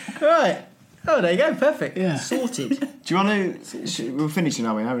 Right. Oh, there you go. Perfect. Yeah. Sorted. Do you want to? We're finishing,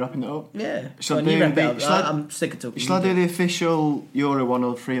 are we? Now we're wrapping it up. Yeah. Shall I Go on, you do wrap it the- up. I'm sick of talking. Shall I do the official Euro 1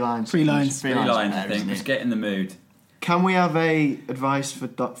 or 3 lines? 3 lines. Three lines, I there, think. isn't Let's it? get in the mood. Can we have a advice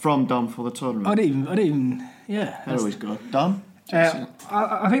from Dom for the tournament? I didn't even. Yeah. They're always good. Dom?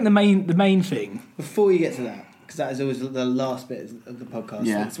 I think the main thing. Before you get to that, because that is always the last bit of the podcast.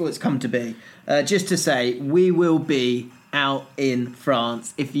 Yeah. That's what it's come to be. Just to say, we will be out in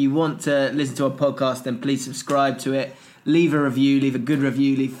France. If you want to listen to our podcast, then please subscribe to it. Leave a review, leave a good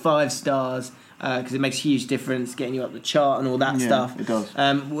review, leave 5 stars, because it makes a huge difference getting you up the chart and all that stuff. It does.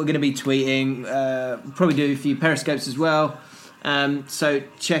 We're going to be tweeting, probably do a few periscopes as well. So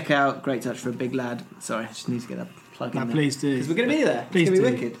check out Great Touch for a Big Lad. Sorry, I just need to get that plug in there. Please do. Because we're going to be there. Please it's do.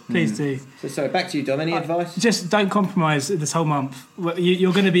 going to be wicked. Please do. So sorry, back to you, Dom. Any advice? Just don't compromise this whole month.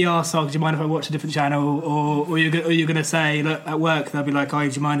 You're going to be arsehole, do you mind if I watch a different channel? Or you're going to say, look, at work, they'll be like, oh,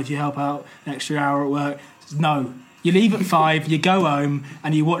 do you mind if you help out an extra hour at work? No. You leave at 5, you go home,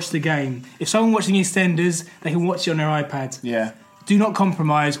 and you watch the game. If someone watching EastEnders, they can watch it on their iPad. Yeah. Do not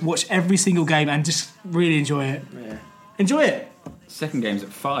compromise. Watch every single game and just really enjoy it. Yeah. Enjoy it. Second game's at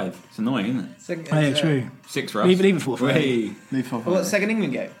 5. It's annoying, isn't it? Second, Yeah, true. 6 for us. Leave it for Whey. Leave for What's second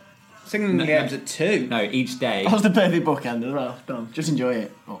England game? Second England game's at 2. No, each day. That was the birthday bookend as well. Dom, just enjoy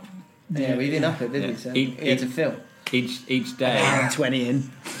it. Oh. Yeah, we didn't up it, did we? So Eat- we had to fill. Each day. 20 in.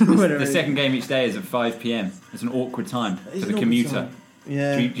 The second game each day is at 5 p.m. It's an awkward time for the commuter.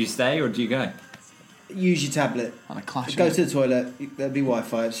 Yeah. Do you stay or do you go? Use your tablet. And a clash. Go to the toilet. There'll be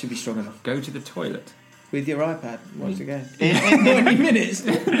Wi-Fi. It should be strong enough. Go to the toilet. With your iPad. Watch the game. 20 minutes.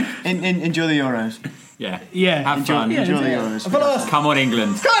 Enjoy the Euros. Yeah. Yeah. Have fun. Enjoy the Euros. Follow us. Come on,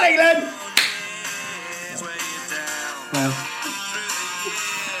 England. Come on, England! Well,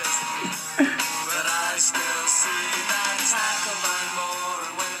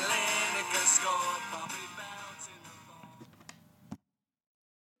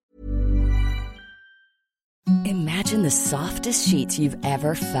 Imagine the softest sheets you've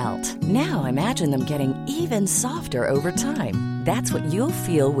ever felt. Now imagine them getting even softer over time. That's what you'll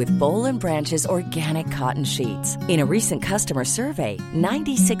feel with Boll & Branch's organic cotton sheets. In a recent customer survey,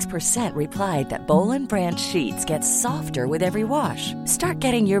 96% replied that Boll & Branch sheets get softer with every wash. Start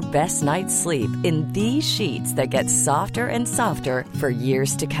getting your best night's sleep in these sheets that get softer and softer for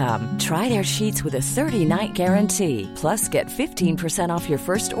years to come. Try their sheets with a 30-night guarantee. Plus, get 15% off your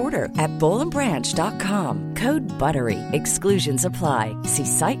first order at bollandbranch.com. Code BUTTERY. Exclusions apply. See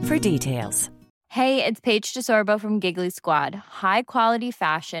site for details. Hey, it's Paige DeSorbo from Giggly Squad. High quality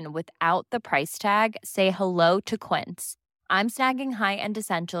fashion without the price tag. Say hello to Quince. I'm snagging high-end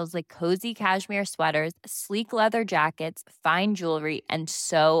essentials like cozy cashmere sweaters, sleek leather jackets, fine jewelry, and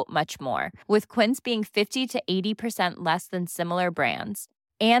so much more. With Quince being 50 to 80% less than similar brands.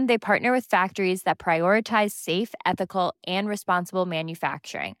 And they partner with factories that prioritize safe, ethical, and responsible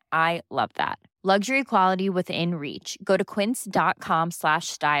manufacturing. I love that. Luxury quality within reach. Go to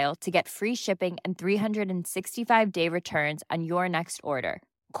quince.com/style to get free shipping and 365-day returns on your next order.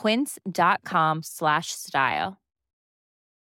 Quince.com/style.